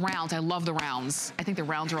got your rounds. I love the rounds. I think the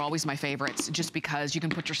rounds are always my favorites just because you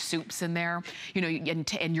can put your soups in there, you know,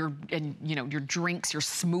 and your drinks, your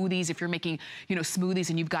smoothies. If you're making, you know,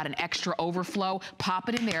 smoothies and you've got an extra overflow, pop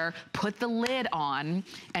it in there, put the lid on,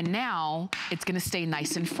 and now it's gonna stay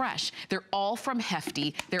nice and fresh. They're all from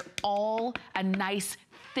Hefty. They're all a nice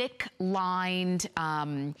thick lined,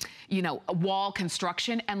 you know, wall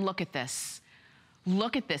construction. And look at this.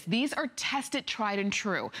 Look at this. These are tested, tried and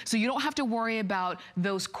true. So you don't have to worry about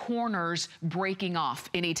those corners breaking off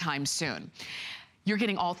anytime soon. You're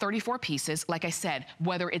getting all 34 pieces, like I said,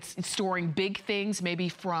 whether it's storing big things, maybe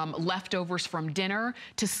from leftovers from dinner,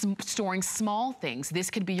 to storing small things.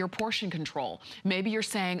 This could be your portion control. Maybe you're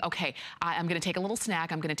saying, okay, I'm gonna take a little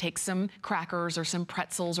snack, I'm gonna take some crackers or some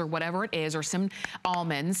pretzels or whatever it is, or some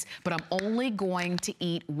almonds, but I'm only going to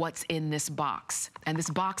eat what's in this box. And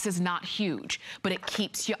this box is not huge, but it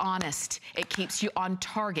keeps you honest. It keeps you on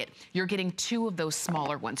target. You're getting 2 of those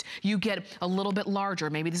smaller ones. You get a little bit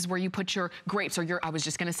larger. Maybe this is where you put your grapes or I was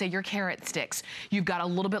just gonna say your carrot sticks. You've got a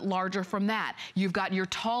little bit larger from that. You've got your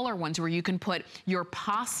taller ones where you can put your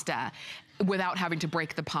pasta. without having to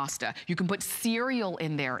break the pasta. You can put cereal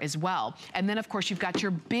in there as well. And then of course you've got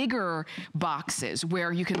your bigger boxes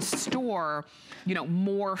where you can store, you know,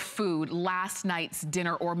 more food, last night's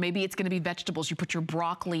dinner, or maybe it's gonna be vegetables. You put your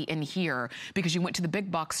broccoli in here because you went to the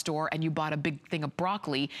big box store and you bought a big thing of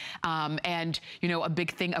broccoli and, you know, a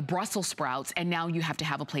big thing of Brussels sprouts, and now you have to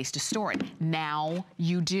have a place to store it. Now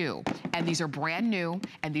you do. And these are brand new,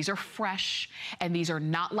 and these are fresh, and these are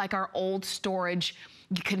not like our old storage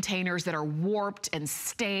containers that are warped and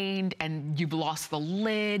stained and you've lost the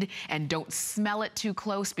lid, and don't smell it too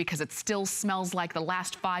close because it still smells like the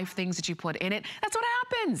last 5 things that you put in it. That's what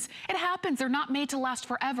happens. It happens. They're not made to last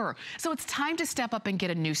forever. So it's time to step up and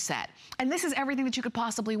get a new set. And this is everything that you could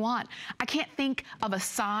possibly want. I can't think of a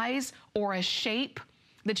size or a shape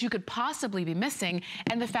that you could possibly be missing,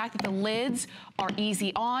 and the fact that the lids are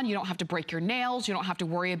easy on, you don't have to break your nails, you don't have to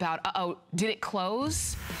worry about, uh-oh, did it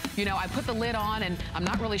close? You know, I put the lid on and I'm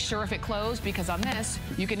not really sure if it closed, because on this,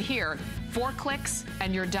 you can hear 4 clicks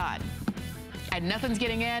and you're done. And nothing's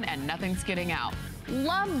getting in and nothing's getting out.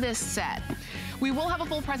 Love this set. We will have a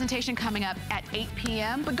full presentation coming up at 8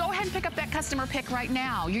 p.m., but go ahead and pick up that customer pick right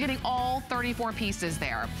now. You're getting all 34 pieces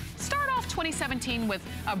there. Start off 2017 with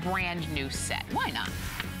a brand new set. Why not?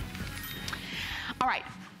 All right.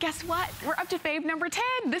 Guess what? We're up to fave number 10.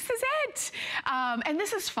 This is it. And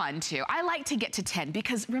this is fun too. I like to get to 10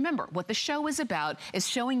 because remember, what the show is about is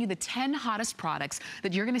showing you the 10 hottest products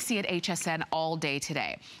that you're gonna see at HSN all day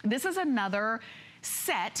today. This is another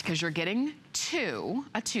set, because you're getting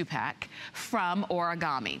a 2-pack from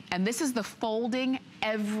Origami. And this is the Folding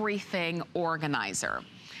Everything Organizer.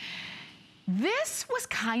 This was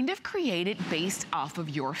kind of created based off of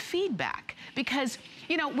your feedback because,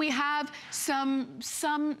 you know, we have some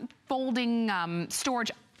folding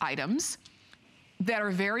storage items that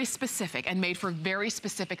are very specific and made for very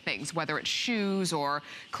specific things, whether it's shoes or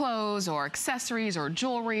clothes or accessories or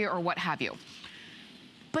jewelry or what have you.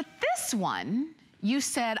 But this one, you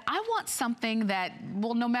said, I want something that,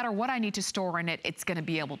 well, no matter what I need to store in it, it's gonna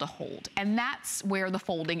be able to hold. And that's where the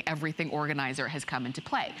Folding Everything Organizer has come into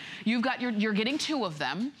play. You've got you're getting 2 of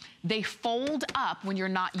them. They fold up when you're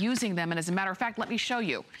not using them. And as a matter of fact, let me show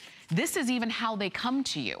you. This is even how they come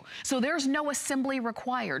to you. So there's no assembly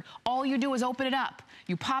required. All you do is open it up.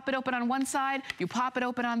 You pop it open on one side, you pop it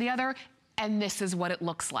open on the other, and this is what it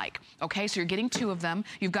looks like. Okay, so you're getting 2 of them.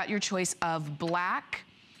 You've got your choice of black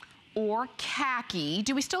or khaki.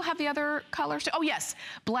 Do we still have the other colors? Oh yes,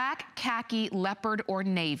 black, khaki, leopard, or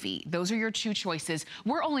navy. Those are your 2 choices.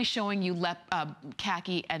 We're only showing you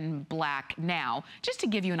khaki and black now, just to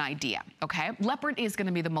give you an idea, okay? Leopard is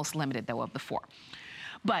gonna be the most limited though of the 4.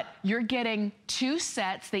 But you're getting 2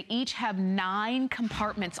 sets. They each have 9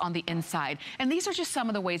 compartments on the inside. And these are just some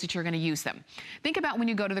of the ways that you're gonna use them. Think about when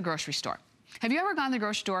you go to the grocery store. Have you ever gone to the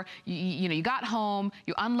grocery store, you know, you got home,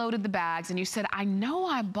 you unloaded the bags, and you said, I know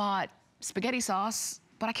I bought spaghetti sauce,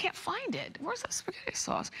 but I can't find it. Where's that spaghetti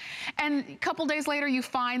sauce? And a couple days later, you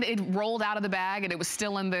find that it rolled out of the bag and it was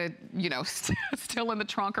still in the, you know, still in the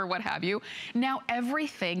trunk or what have you. Now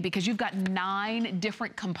everything, because you've got 9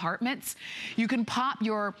 different compartments, you can pop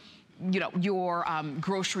your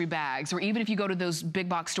grocery bags, or even if you go to those big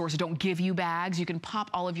box stores that don't give you bags, you can pop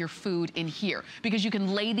all of your food in here because you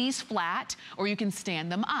can lay these flat or you can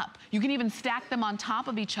stand them up. You can even stack them on top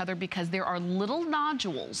of each other because there are little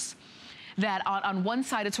nodules that on one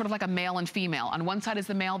side, it's sort of like a male and female. On one side is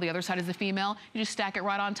the male, the other side is the female. You just stack it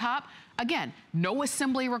right on top. Again, no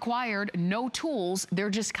assembly required, no tools. They're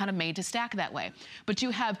just kind of made to stack that way. But you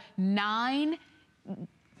have 9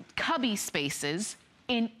 cubby spaces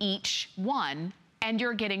in each one, and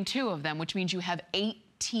you're getting 2 of them, which means you have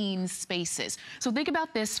 18 spaces. So think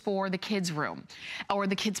about this for the kids' room or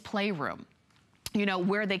the kids' playroom. You know,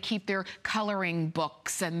 where they keep their coloring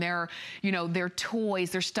books and their, you know, their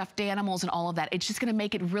toys, their stuffed animals and all of that. It's just gonna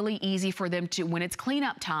make it really easy for them to, when it's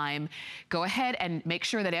cleanup time, go ahead and make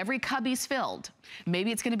sure that every cubby's filled.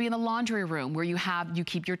 Maybe it's gonna be in the laundry room where you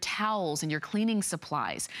keep your towels and your cleaning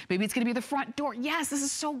supplies. Maybe it's gonna be the front door. Yes, this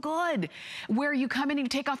is so good. Where you come in and you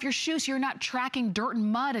take off your shoes, so you're not tracking dirt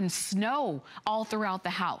and mud and snow all throughout the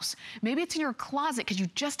house. Maybe it's in your closet because you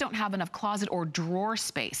just don't have enough closet or drawer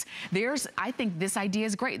space. I think this idea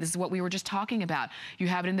is great. This is what we were just talking about. You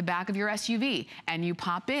have it in the back of your SUV and you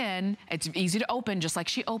pop in. It's easy to open, just like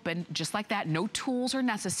she opened, just like that. No tools are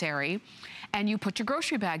necessary. And you put your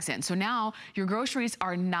grocery bags in. So now your groceries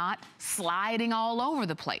are not sliding all over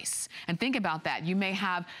the place. And think about that. You may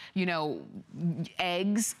have, you know,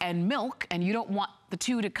 eggs and milk, and you don't want the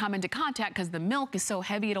 2 to come into contact because the milk is so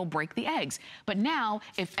heavy it'll break the eggs. But now,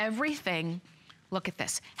 if everything, look at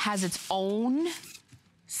this, has its own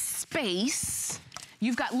space,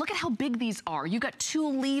 You've got, look at how big these are. You've got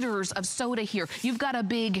 2 liters of soda here. You've got a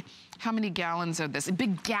big, how many gallons of this? A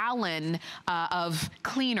big gallon of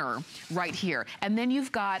cleaner right here. And then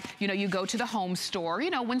you've got, you know, you go to the home store, you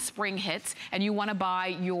know, when spring hits and you want to buy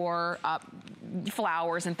your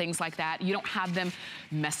flowers and things like that. You don't have them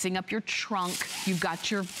messing up your trunk. You've got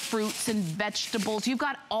your fruits and vegetables. You've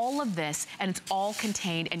got all of this and it's all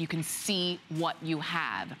contained and you can see what you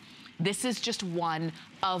have. This is just one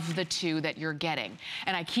of the 2 that you're getting.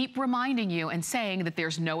 And I keep reminding you and saying that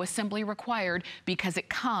there's no assembly required because it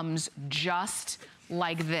comes just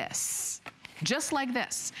like this. Just like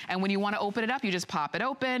this. And when you want to open it up, you just pop it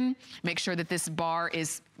open. Make sure that this bar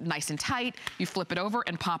is nice and tight. You flip it over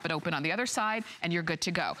and pop it open on the other side and you're good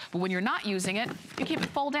to go. But when you're not using it, you keep it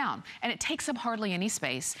fold down and it takes up hardly any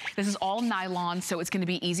space. This is all nylon, so it's going to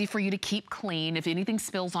be easy for you to keep clean. If anything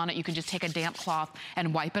spills on it, you can just take a damp cloth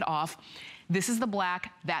and wipe it off. This is the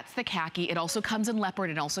black, that's the khaki. It also comes in leopard,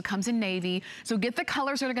 it also comes in navy. So get the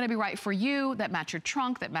colors that are gonna be right for you, that match your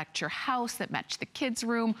trunk, that match your house, that match the kids'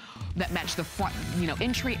 room, that match the front, you know,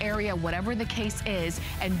 entry area, whatever the case is,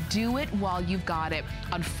 and do it while you've got it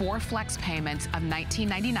on 4 flex payments of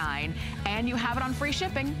 $19.99, and you have it on free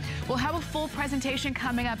shipping. We'll have a full presentation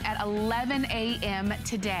coming up at 11 a.m.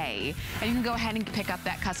 today, and you can go ahead and pick up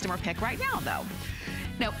that customer pick right now, though.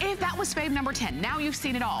 Now, if that was fave number 10, now you've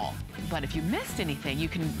seen it all. But if you missed anything, you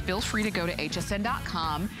can feel free to go to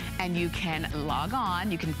hsn.com and you can log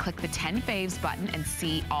on. You can click the 10 faves button and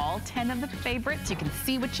see all 10 of the favorites. You can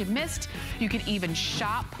see what you missed. You can even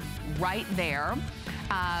shop right there.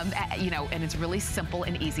 You know, and it's really simple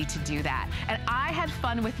and easy to do that. And I had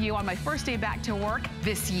fun with you on my first day back to work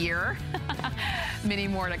this year. Many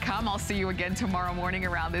more to come. I'll see you again tomorrow morning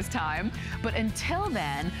around this time. But until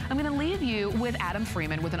then, I'm going to leave you with Adam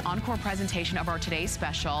Freeman with an encore presentation of our today's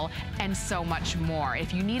special and so much more.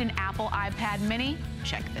 If you need an Apple iPad mini,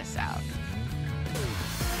 check this out.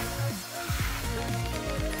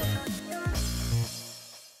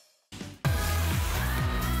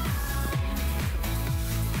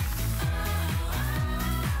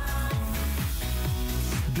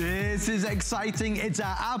 This is exciting. It's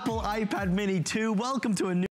our Apple iPad Mini 2. Welcome to a new